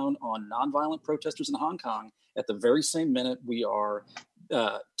cracking down on nonviolent protesters in Hong Kong at the very same minute we are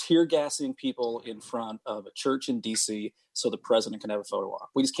tear gassing people in front of a church in DC so the president can have a photo op.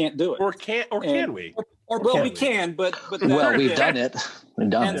 We just can't do it. Or can we? We can, but we've done it. We've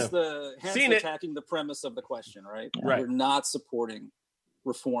done hence attacking the premise of the question, right? Right. We're not supporting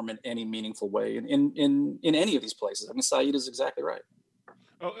reform in any meaningful way in any of these places. I mean, Saeed is exactly right.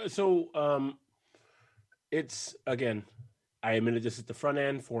 It's, again, I admitted this at the front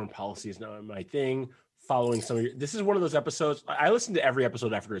end. Foreign policy is not my thing. Following this is one of those episodes. I listen to every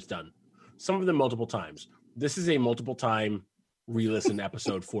episode after it's done. Some of them multiple times. This is a multiple time re-listen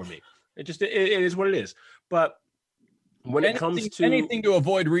episode for me. It is what it is. But when it comes to anything to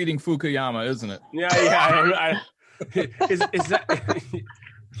avoid reading Fukuyama, isn't it? Yeah. Is that?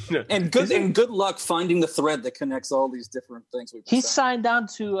 And good luck finding the thread that connects all these different things. He signed on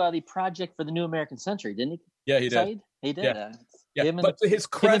to the project for the New American Century, didn't he? Yeah, he did. He did. But to his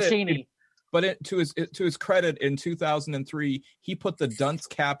credit, to his credit, in 2003, he put the dunce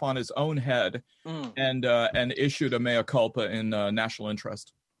cap on his own head and issued a mea culpa in national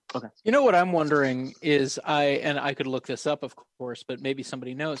interest. Okay. What I'm wondering is, I could look this up, of course, but maybe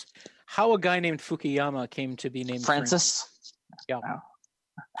somebody knows how a guy named Fukuyama came to be named Francis. Yeah. Wow.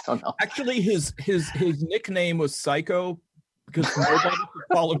 I don't know. Actually, his nickname was Psycho because nobody could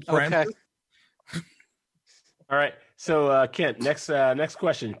call him Francis. Okay. All right. So, Kent, next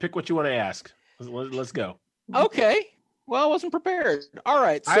question. Pick what you want to ask. Let's go. Okay. Well, I wasn't prepared. All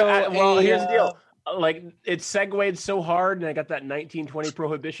right. So, here's the deal. Like, it segued so hard, and I got that 1920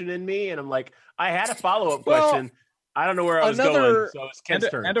 prohibition in me, and I'm like, I had a follow-up question. I don't know where I was going, so it's Kent's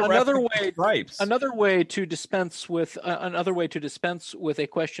turn. Another way to dispense with a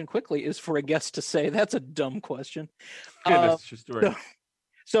question quickly is for a guest to say, "That's a dumb question."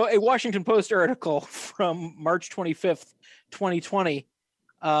 So a Washington Post article from March 25th, 2020,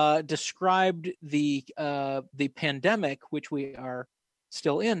 described the pandemic, which we are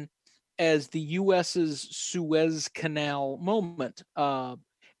still in, as the U.S.'s Suez Canal moment.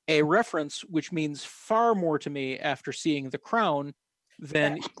 A reference which means far more to me after seeing The Crown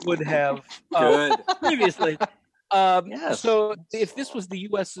than it would have previously. Yes. So if this was the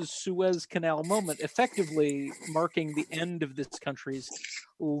U.S.'s Suez Canal moment, effectively marking the end of this country's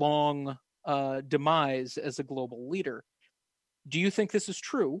long demise as a global leader, do you think this is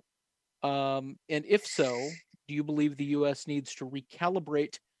true? And if so, do you believe the U.S. needs to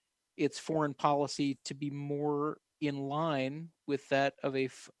recalibrate its foreign policy to be more in line with that of a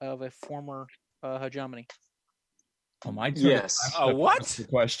former hegemony? Oh, my turn. Yes. What? The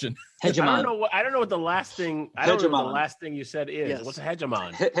question. Hegemon. I don't know what the last thing. I don't know what the Hegemon. last thing you said is. Yes. What's a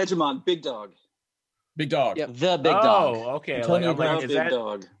hegemon? Hegemon, big dog. Big dog. Yep. The big dog. Oh, okay. Antonio I'm like, Brown, The is big that?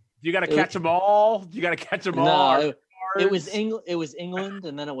 dog. You got to catch them all. You got to catch them all. No, it was Cards? England. It was England,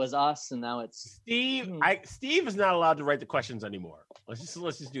 and then it was us, and now it's Steve. Steve is not allowed to write the questions anymore. Let's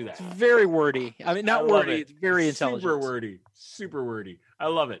just do that. It's very wordy. I mean, not I love wordy. it. It's very intelligent. Super wordy. Super wordy. I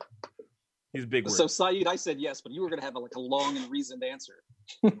love it. He's big word. So Saeed, I said yes, but you were going to have a long and reasoned answer.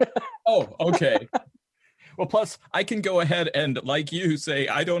 Oh, okay. Well, plus I can go ahead and, like you, say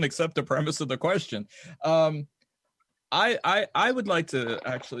I don't accept the premise of the question. I would like to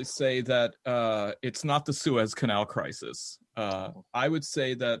actually say that it's not the Suez Canal crisis. I would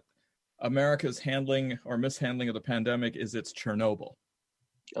say that America's handling or mishandling of the pandemic is its Chernobyl.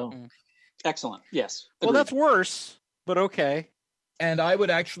 oh Excellent. Yes. Well, Agreed. that's worse, but okay. And I would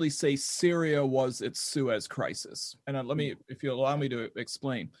actually say Syria was its Suez crisis. And let me, if you allow me to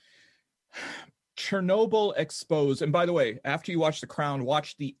explain. Chernobyl exposed, and by the way, after you watch The Crown,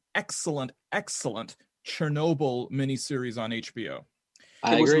 watch the excellent Chernobyl miniseries on HBO.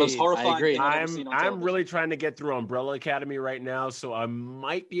 I It was the agree. most horrifying I agree. thing I've ever seen on I'm television. really trying to get through Umbrella Academy right now, so I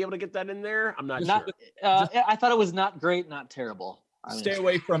might be able to get that in there. I'm not Not, sure. I thought it was not great, not terrible. I mean, Stay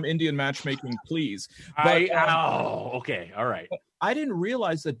away from Indian matchmaking, please. Okay, all right. I didn't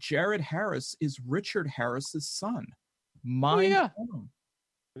realize that Jared Harris is Richard Harris's son. Mind yeah. blown.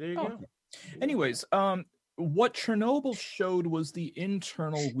 There you go. Anyways, what Chernobyl showed was the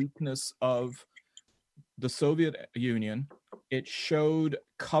internal weakness of the Soviet Union. It showed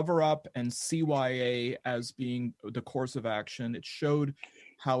cover-up and CYA as being the course of action. It showed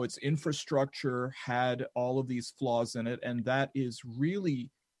how its infrastructure had all of these flaws in it, and that is really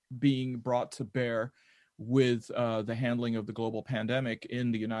being brought to bear with the handling of the global pandemic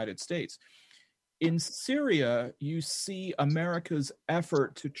in the United States. In Syria, you see America's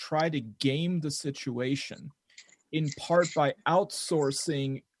effort to try to game the situation, in part by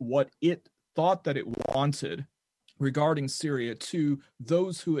outsourcing what it thought that it wanted regarding Syria to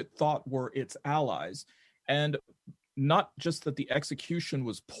those who it thought were its allies. And not just that the execution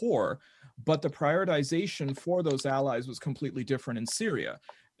was poor, but the prioritization for those allies was completely different in Syria.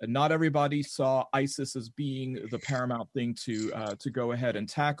 And not everybody saw ISIS as being the paramount thing to go ahead and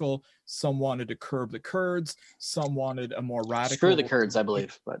tackle. Some wanted to curb the Kurds. Some wanted a more radical. Screw the Kurds, I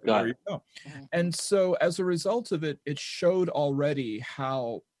believe. But go There ahead. you go. And so, as a result of it, it showed already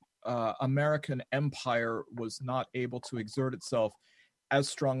how American empire was not able to exert itself as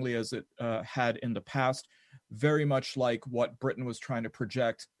strongly as it had in the past. Very much like what Britain was trying to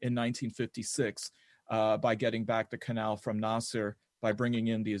project in 1956 by getting back the canal from Nasser, by bringing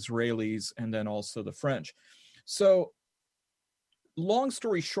in the Israelis and then also the French. So long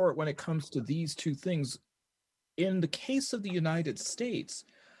story short, when it comes to these two things, in the case of the United States,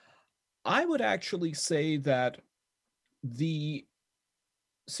 I would actually say that the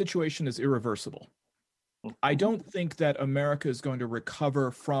situation is irreversible. I don't think that America is going to recover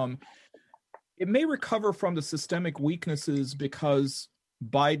from, it may recover from the systemic weaknesses because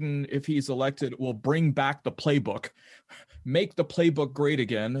Biden, if he's elected, will bring back the playbook, make the playbook great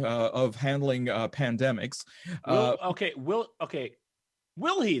again of handling pandemics.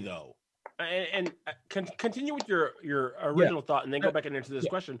 Will he though? And continue with your original thought, and then go back and answer this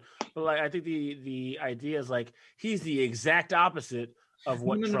question. But like, I think the idea is like he's the exact opposite of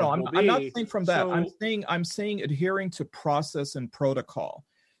what Trump will be. I'm not saying from that. So, I'm saying adhering to process and protocol.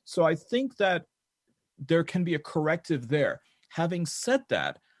 So I think that there can be a corrective there. Having said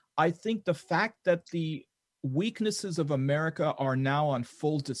that, I think the fact that the weaknesses of America are now on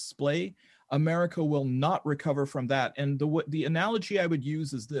full display, America will not recover from that. And the analogy I would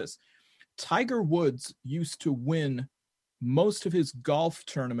use is this. Tiger Woods used to win most of his golf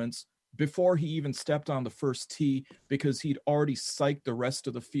tournaments before he even stepped on the first tee because he'd already psyched the rest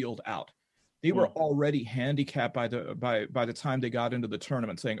of the field out. They were already handicapped by the time they got into the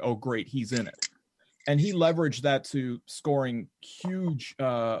tournament, saying, "Oh, great, he's in it." And he leveraged that to scoring huge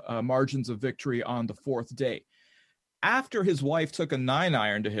margins of victory on the fourth day. After his wife took a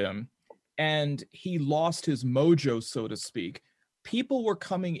 9-iron to him and he lost his mojo, so to speak, people were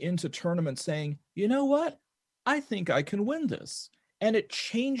coming into tournaments saying, you know what? I think I can win this. And it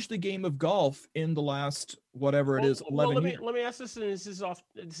changed the game of golf in the last, whatever it is, 11 years. Let me ask this, and this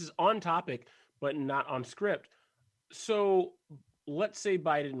is on topic, but not on script. So let's say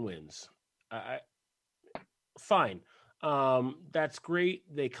Biden wins. Fine. That's great.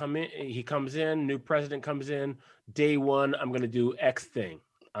 They come in, he comes in, new president comes in, day one, I'm going to do X thing.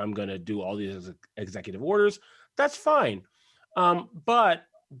 I'm going to do all these executive orders. That's fine. But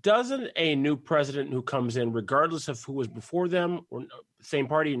doesn't a new president who comes in, regardless of who was before them or same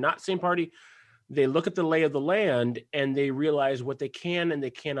party, not same party, they look at the lay of the land and they realize what they can and they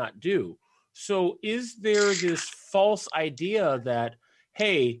cannot do. So is there this false idea that,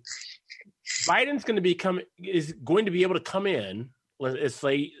 hey, Biden's is going to be able to come in? Let's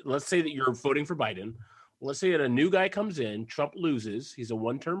say that you're voting for Biden. Let's say that a new guy comes in, Trump loses, he's a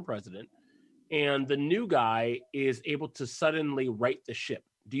one-term president, and the new guy is able to suddenly right the ship.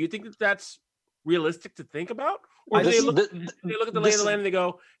 Do you think that that's realistic to think about? Or do they look at the lay of the land and they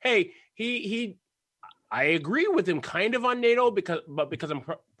go, hey, I agree with him kind of on NATO because I'm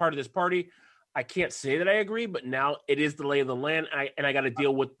part of this party, I can't say that I agree, but now it is the lay of the land, and I got to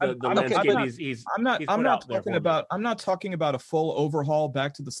deal with the landscape. I'm not talking about a full overhaul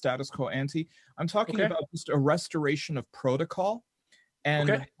back to the status quo ante. I'm talking about just a restoration of protocol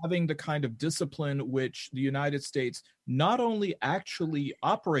and having the kind of discipline which the United States not only actually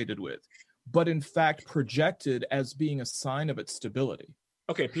operated with, but in fact projected as being a sign of its stability.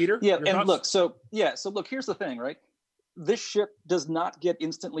 Okay, Peter. Yeah, and thoughts? So here's the thing, right? This ship does not get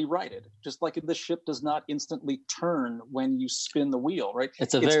instantly righted, just like this ship does not instantly turn when you spin the wheel, right?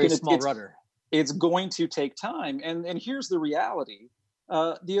 It's a very small rudder. It's going to take time. And here's the reality.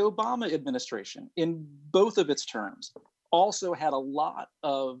 The Obama administration, in both of its terms, also had a lot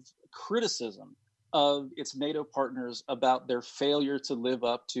of criticism of its NATO partners about their failure to live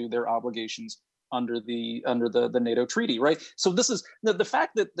up to their obligations under the NATO treaty, right? So this is the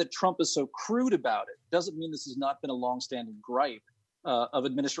fact that Trump is so crude about it doesn't mean this has not been a longstanding gripe of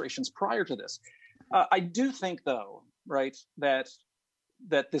administrations prior to this. I do think, though, right, that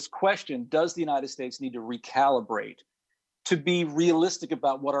this question, does the United States need to recalibrate to be realistic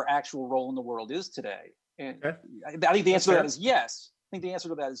about what our actual role in the world is today? And I think the answer to that is yes.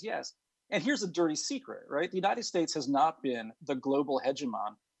 And here's a dirty secret, right? The United States has not been the global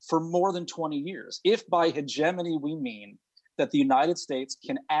hegemon for more than 20 years. If by hegemony we mean that the United States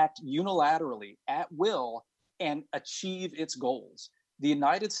can act unilaterally at will and achieve its goals, the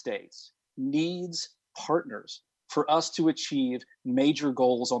United States needs partners for us to achieve major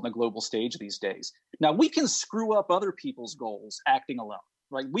goals on the global stage these days. Now, we can screw up other people's goals acting alone,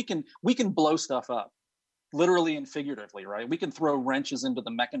 right? We can blow stuff up, literally and figuratively, right? We can throw wrenches into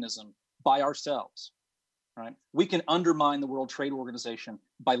the mechanism by ourselves. Right? We can undermine the World Trade Organization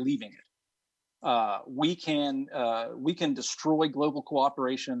by leaving it. We can destroy global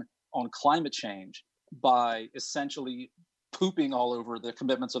cooperation on climate change by essentially pooping all over the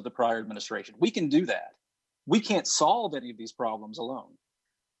commitments of the prior administration. We can do that. We can't solve any of these problems alone.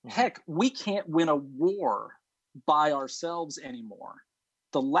 Heck, we can't win a war by ourselves anymore.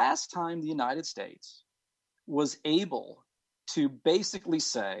 The last time the United States was able to basically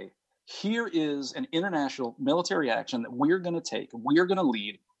say, here is an international military action that we're going to take, we're going to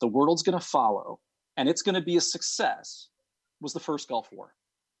lead, the world's going to follow, and it's going to be a success, was the first Gulf War.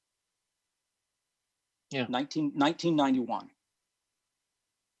 Yeah. 1991.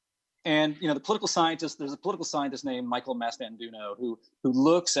 And, there's a political scientist named Michael Mastanduno who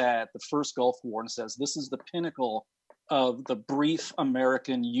looks at the first Gulf War and says, this is the pinnacle of the brief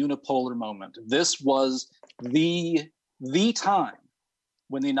American unipolar moment. This was the time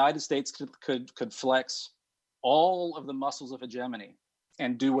when the United States could flex all of the muscles of hegemony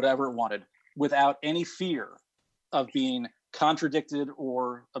and do whatever it wanted without any fear of being contradicted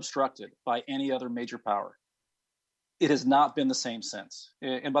or obstructed by any other major power. It has not been the same since.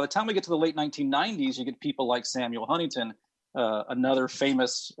 And by the time we get to the late 1990s, you get people like Samuel Huntington, another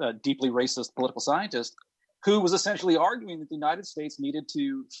famous, deeply racist political scientist, who was essentially arguing that the United States needed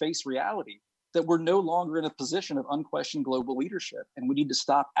to face reality, that we're no longer in a position of unquestioned global leadership, and we need to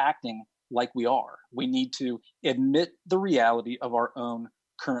stop acting like we are. We need to admit the reality of our own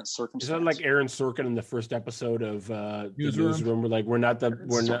current circumstances. Is that like Aaron Sorkin in the first episode of the Newsroom? We're like, we're not the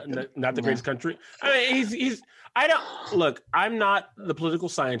greatest country. I mean, I'm not the political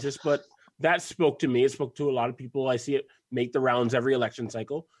scientist, but that spoke to me. It spoke to a lot of people. I see it make the rounds every election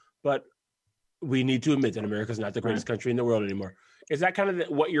cycle, but we need to admit that America is not the greatest country in the world anymore. Is that kind of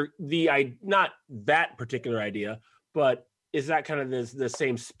not that particular idea, but is that kind of the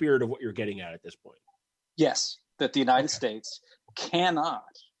same spirit of what you're getting at this point? Yes, that the United States cannot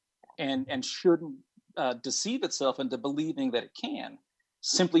and shouldn't deceive itself into believing that it can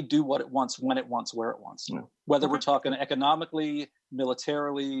simply do what it wants, when it wants, where it wants, whether we're talking economically,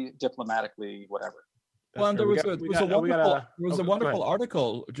 militarily, diplomatically, whatever. Well, and there was a wonderful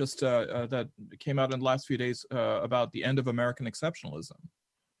article just that came out in the last few days about the end of American exceptionalism.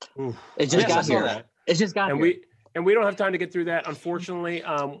 It just got here. It just got here. And we don't have time to get through that, unfortunately.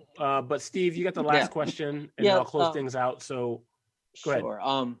 But Steve, you got the last question, and I'll close things out. So, Go ahead. Sure.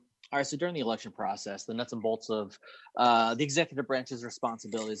 All right. So during the election process, the nuts and bolts of the executive branch's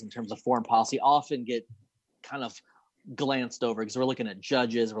responsibilities in terms of foreign policy often get kind of glanced over because we're looking at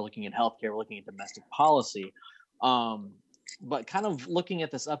judges, we're looking at healthcare, we're looking at domestic policy. But kind of looking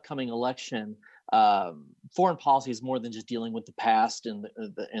at this upcoming election, foreign policy is more than just dealing with the past and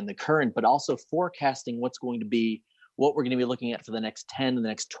the current, but also forecasting what we're going to be looking at for the next 10 and the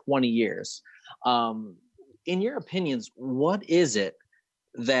next 20 years. In your opinions, what is it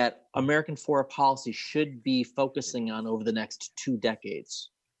that American foreign policy should be focusing on over the next 2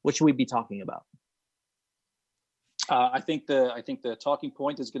 decades? What should we be talking about? I think the talking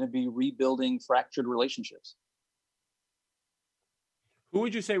point is going to be rebuilding fractured relationships. Who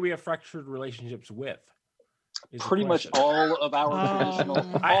would you say we have fractured relationships with? Pretty much all of our traditional,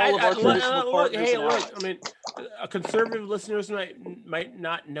 partners. Hey, look, I mean, conservative listeners might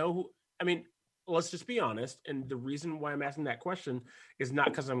not know who. I mean, let's just be honest. And the reason why I'm asking that question is not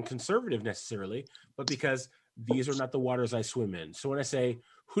because I'm conservative necessarily, but because these are not the waters I swim in. So when I say,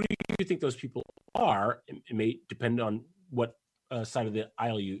 who do you think those people are? It may depend on what side of the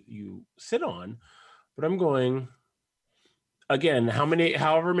aisle you sit on, but I'm going. Again,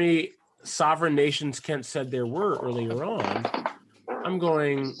 however many sovereign nations Kent said there were earlier on, I'm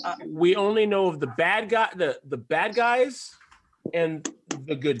going. We only know of the bad guys, and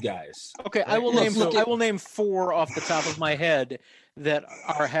the good guys. Okay, I will name 4 off the top of my head that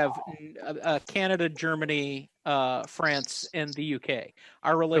have Canada, Germany, France, and the UK.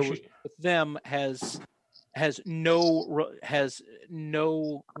 Our relationship with them has no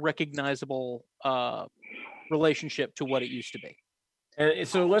recognizable relationship to what it used to be. And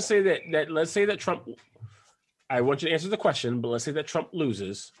so let's say that Trump. I want you to answer the question, but let's say that Trump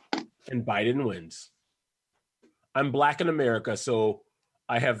loses and Biden wins. I'm black in America, so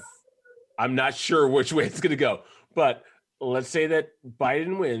I'm not sure which way it's going to go. But let's say that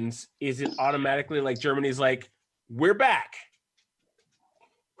Biden wins. Is it automatically like Germany's like, we're back?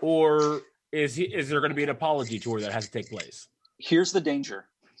 Or is there going to be an apology tour that has to take place? Here's the danger.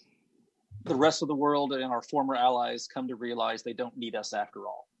 The rest of the world and our former allies come to realize they don't need us after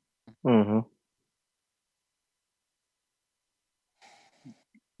all. Mm-hmm.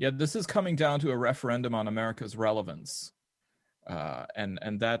 Yeah, this is coming down to a referendum on America's relevance,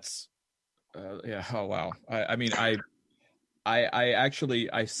 and that's yeah. Oh wow. I mean, I actually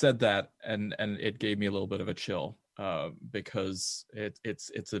said that and it gave me a little bit of a chill because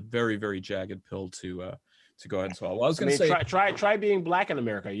it's a very, very jagged pill to go ahead and swallow. Well, I was going to say, try being black in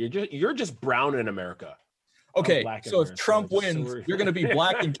America. You're just brown in America. Okay, so if Trump wins, you're going to be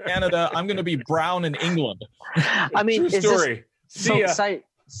black in Canada. I'm going to be brown in England. I mean, true story.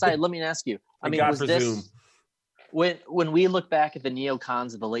 Saeed, let me ask you. I mean, was this when we look back at the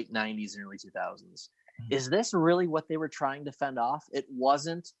neocons of the late 90s and early 2000s? Is this really what they were trying to fend off? It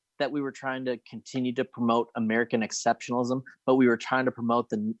wasn't that we were trying to continue to promote American exceptionalism, but we were trying to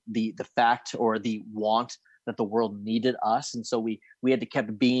promote the fact or the want that the world needed us, and so we had to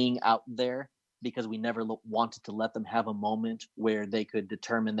keep being out there because we never wanted to let them have a moment where they could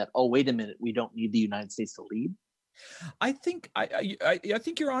determine that, oh, wait a minute, we don't need the United States to lead. I think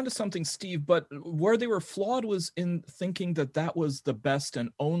you're onto something, Steve. But where they were flawed was in thinking that was the best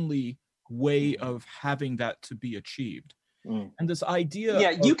and only way of having that to be achieved. And this idea.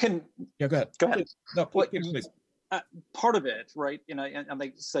 Yeah, you can. Yeah, go ahead. Go ahead. No, please. Part of it, right? And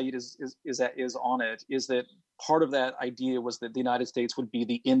they say it is on it. Is that part of that idea was that the United States would be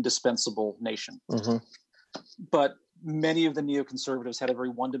the indispensable nation. Mm-hmm. But many of the neoconservatives had a very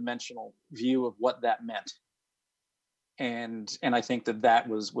one-dimensional view of what that meant. And I think that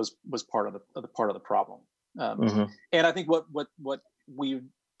was part of the problem. Mm-hmm. And I think what we've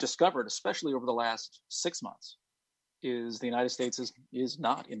discovered, especially over the last 6 months, is the United States is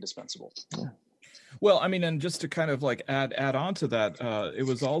not indispensable. Yeah. Well, I mean, and just to kind of like add on to that, it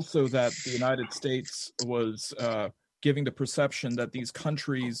was also that the United States was giving the perception that these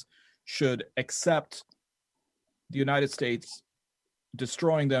countries should accept the United States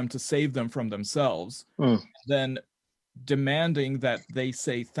destroying them to save them from themselves, then demanding that they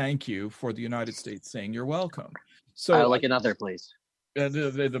say thank you for the United States saying you're welcome. So I like another, please.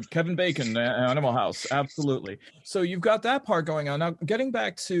 The Kevin Bacon Animal House, absolutely. So you've got that part going on. Now, getting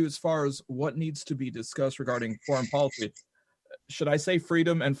back to as far as what needs to be discussed regarding foreign policy, should I say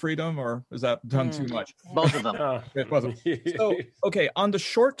freedom, or is that done too much? Both of them. So, okay, on the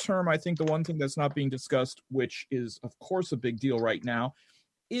short term, I think the one thing that's not being discussed, which is, of course, a big deal right now,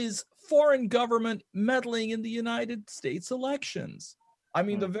 is foreign government meddling in the United States elections. I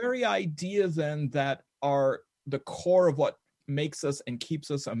mean, the very idea then that are the core of what makes us and keeps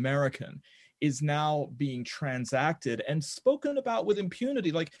us American is now being transacted and spoken about with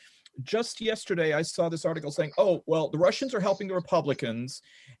impunity. Like just yesterday, I saw this article saying, oh, well, the Russians are helping the Republicans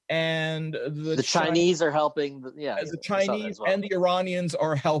and the Chinese are helping. The Chinese and the Iranians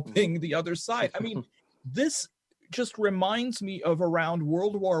are helping the other side. I mean, this just reminds me of around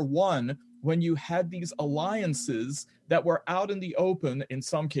World War I, when you had these alliances that were out in the open, in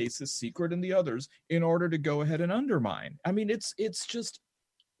some cases secret in the others, in order to go ahead and undermine. I mean, it's just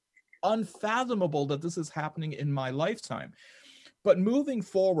unfathomable that this is happening in my lifetime. But moving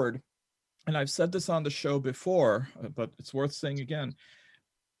forward, and I've said this on the show before, but it's worth saying again,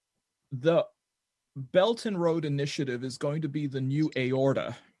 the Belt and Road Initiative is going to be the new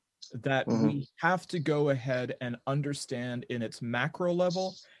aorta that we have to go ahead and understand in its macro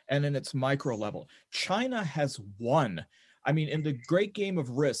level and in its micro level. China has won. I mean, in the great game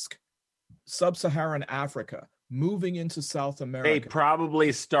of risk, sub-Saharan Africa, moving into South America. They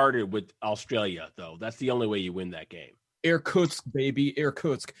probably started with Australia, though. That's the only way you win that game. Irkutsk, baby,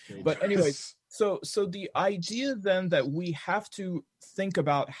 Irkutsk. But anyway, so the idea then that we have to think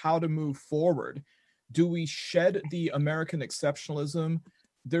about how to move forward. Do we shed the American exceptionalism?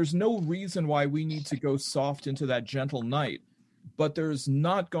 There's no reason why we need to go soft into that gentle knight, but there's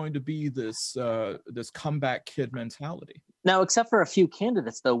not going to be this comeback kid mentality. Now, except for a few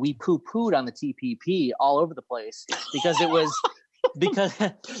candidates, though, we poo-pooed on the TPP all over the place because it was because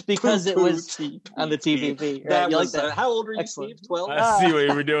it was on the TPP. Right? That was, how old are you, Steve? 12? I see what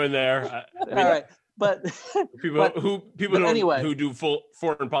you were doing there. All right, but who do full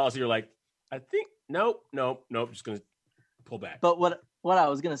foreign policy are like, I think nope, just gonna pull back. But what I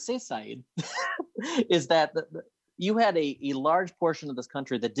was gonna say, Saeed, is that you had a large portion of this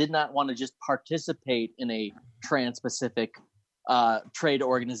country that did not want to just participate in a trans-Pacific trade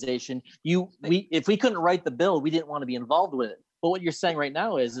organization. If we couldn't write the bill, we didn't want to be involved with it. But what you're saying right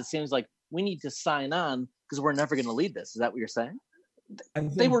now is it seems like we need to sign on because we're never going to lead this. Is that what you're saying?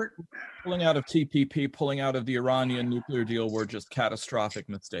 They were pulling out of TPP, pulling out of the Iranian nuclear deal were just catastrophic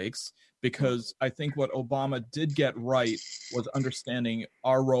mistakes, because I think what Obama did get right was understanding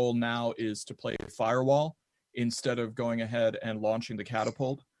our role now is to play firewall instead of going ahead and launching the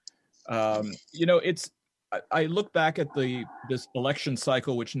catapult. I look back at this election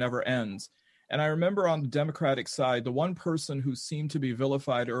cycle, which never ends. And I remember on the Democratic side, the one person who seemed to be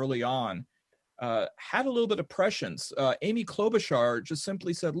vilified early on had a little bit of prescience. Amy Klobuchar just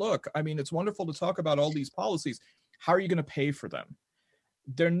simply said, look, I mean, it's wonderful to talk about all these policies. How are you going to pay for them?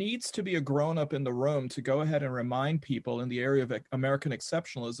 There needs to be a grown-up in the room to go ahead and remind people in the area of American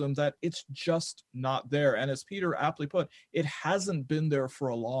exceptionalism that it's just not there. And as Peter aptly put, it hasn't been there for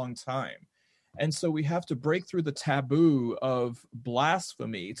a long time. And so we have to break through the taboo of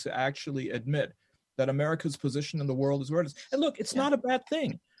blasphemy to actually admit that America's position in the world is where it is. And look, it's not a bad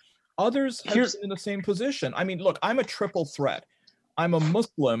thing. Others have been in the same position. I mean, look, I'm a triple threat. I'm a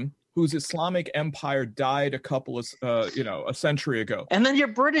Muslim whose Islamic empire died a century ago. And then your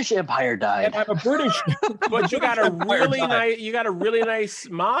British empire died. And I'm a British. But you got a really nice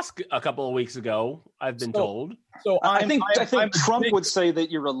mosque a couple of weeks ago, I've been told. So I think Trump would say that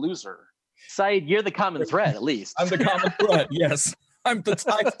you're a loser. Saeed, you're the common thread, at least. I'm the common thread, yes. I'm the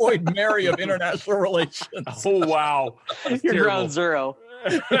typhoid Mary of international relations. Oh, wow. You're ground zero.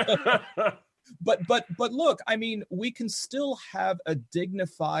 But look, I mean, we can still have a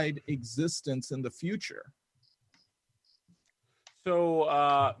dignified existence in the future. So,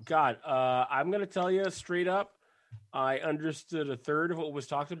 I'm going to tell you straight up, I understood a third of what was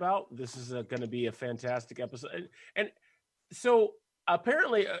talked about. This is going to be a fantastic episode. And so,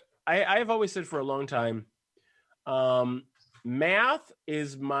 apparently, I have always said for a long time, math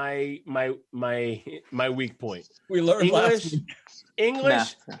is my weak point. We learned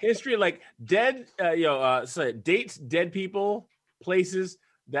English, history, like dates, dead people, places.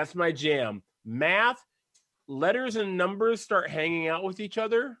 That's my jam. Math, letters and numbers start hanging out with each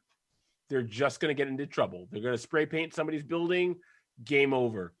other. They're just going to get into trouble. They're going to spray paint somebody's building. Game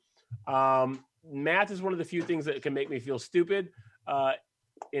over. Math is one of the few things that can make me feel stupid.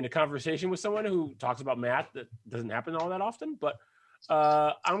 In a conversation with someone who talks about math, that doesn't happen all that often, but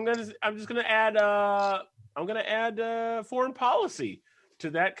I'm just gonna add foreign policy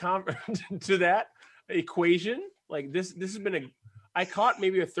to that to that equation. Like this has been I caught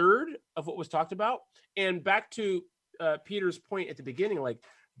maybe a third of what was talked about. And back to Peter's point at the beginning, like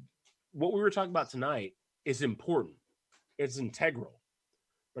what we were talking about tonight is important. It's integral,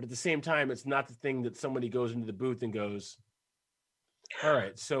 but at the same time, it's not the thing that somebody goes into the booth and goes, all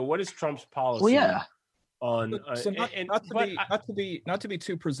right. So, what is Trump's policy? Well, yeah. On not to be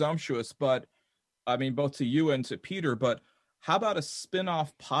too presumptuous, but I mean both to you and to Peter. But how about a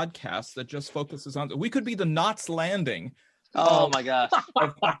spin-off podcast that just focuses on, we could be the Knots Landing. Oh my gosh.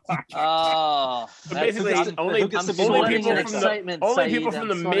 Oh, but basically only people from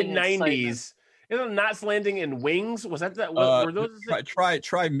the mid 90s. Isn't Knots Landing and Wings? Was that were those?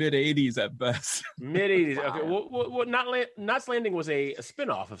 Try mid 80s at best. Mid 80s. Okay. Well, Knots Landing was a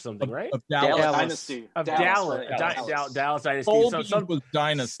spin-off of something, right? Of Dallas Dynasty. Of Dallas Dynasty. Was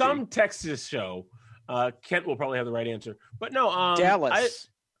Dynasty. Some Texas show. Kent will probably have the right answer, but no. Dallas.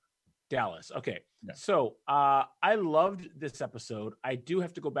 Okay. Yeah. So I loved this episode. I do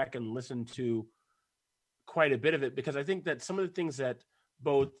have to go back and listen to quite a bit of it because I think that some of the things that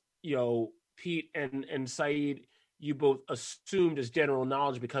both Pete and Saeed, you both assumed as general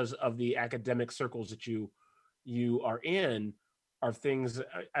knowledge because of the academic circles that you are in, are things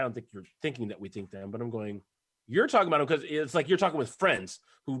I don't think you're thinking that we think them, but I'm going, you're talking about them because it's like you're talking with friends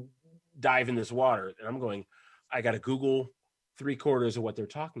who dive in this water, and I'm going, I got to Google 3/4 of what they're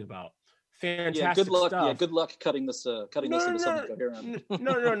talking about. Fantastic good luck. stuff. Yeah, good luck cutting this into something coherent.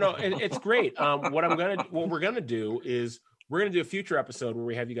 No. It's great. What we're gonna do is we're gonna do a future episode where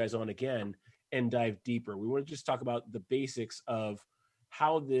we have you guys on again and dive deeper. We want to just talk about the basics of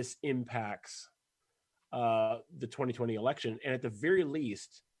how this impacts the 2020 election, and at the very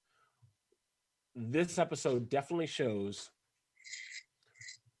least, this episode definitely shows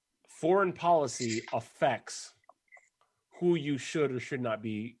foreign policy affects who you should or should not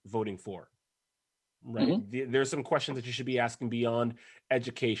be voting for, right? Mm-hmm. There's some questions that you should be asking beyond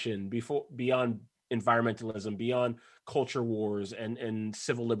education, beyond environmentalism, beyond culture wars and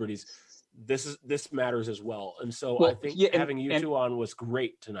civil liberties. This matters as well. And so I think having you two on was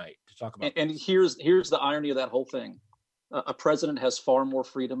great tonight to talk about. And here's the irony of that whole thing. A president has far more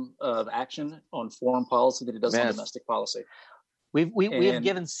freedom of action on foreign policy than he does on domestic policy. We have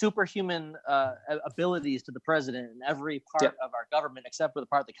given superhuman abilities to the president in every part of our government, except for the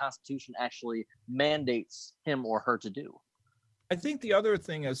part the Constitution actually mandates him or her to do. I think the other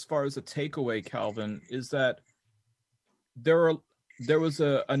thing, as far as a takeaway, Calvin, is that there was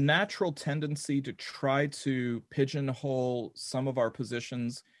a natural tendency to try to pigeonhole some of our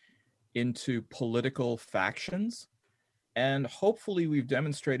positions into political factions. And hopefully we've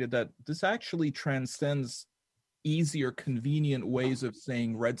demonstrated that this actually transcends easier, convenient ways of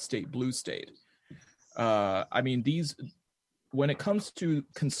saying red state, blue state. When it comes to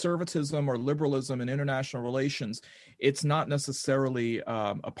conservatism or liberalism in international relations, it's not necessarily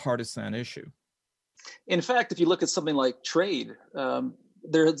a partisan issue. In fact, if you look at something like trade,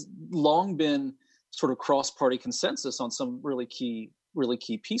 there has long been sort of cross-party consensus on some really key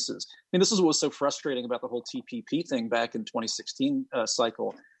pieces. I mean, this is what was so frustrating about the whole TPP thing back in 2016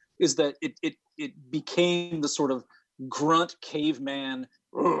 cycle, is that it became the sort of grunt caveman,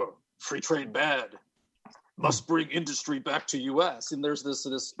 free trade bad, must bring industry back to U.S. And there's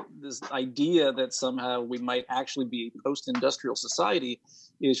this idea that somehow we might actually be a post-industrial society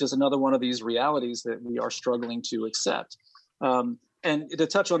is just another one of these realities that we are struggling to accept. And to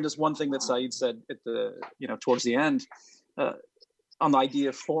touch on this one thing that Saeed said at towards the end, on the idea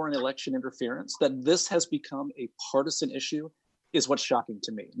of foreign election interference, that this has become a partisan issue is what's shocking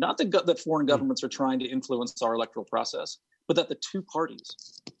to me. Not that foreign governments are trying to influence our electoral process, but that the two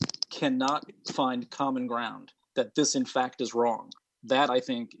parties cannot find common ground, that this in fact is wrong. That, I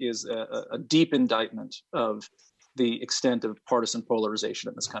think, is a deep indictment of the extent of partisan polarization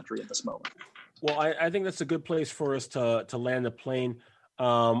in this country at this moment. Well, I think that's a good place for us to land the plane.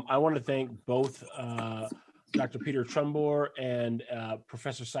 I want to thank both Dr. Peter Trumbore and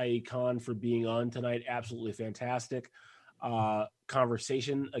Professor Saeed Khan for being on tonight. Absolutely fantastic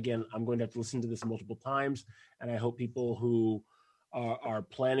conversation. Again, I'm going to have to listen to this multiple times, and I hope people who are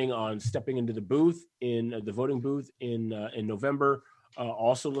planning on stepping into the booth, in the voting booth in November,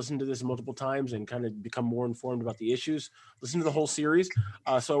 also listen to this multiple times and kind of become more informed about the issues. Listen to the whole series.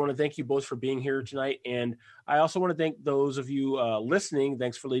 So I want to thank you both for being here tonight. And I also want to thank those of you listening.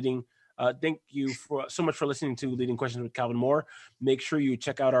 Thanks for leading. Thank you so much for listening to Leading Questions with Calvin Moore. Make sure you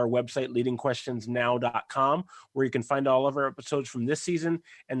check out our website, leadingquestionsnow.com, where you can find all of our episodes from this season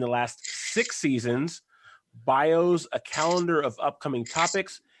and the last 6 seasons, bios, a calendar of upcoming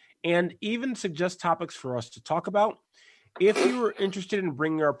topics, and even suggest topics for us to talk about. If you are interested in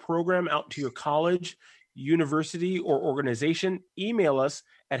bringing our program out to your college, university, or organization, email us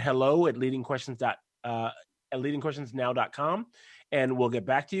at hello@leadingquestionsnow.com, and we'll get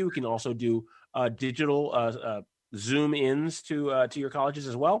back to you. We can also do digital Zoom-ins to your colleges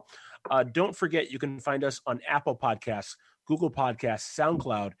as well. Don't forget, you can find us on Apple Podcasts, Google Podcasts,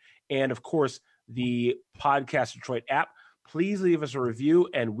 SoundCloud, and, of course, the Podcast Detroit app. Please leave us a review,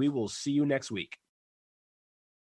 and we will see you next week.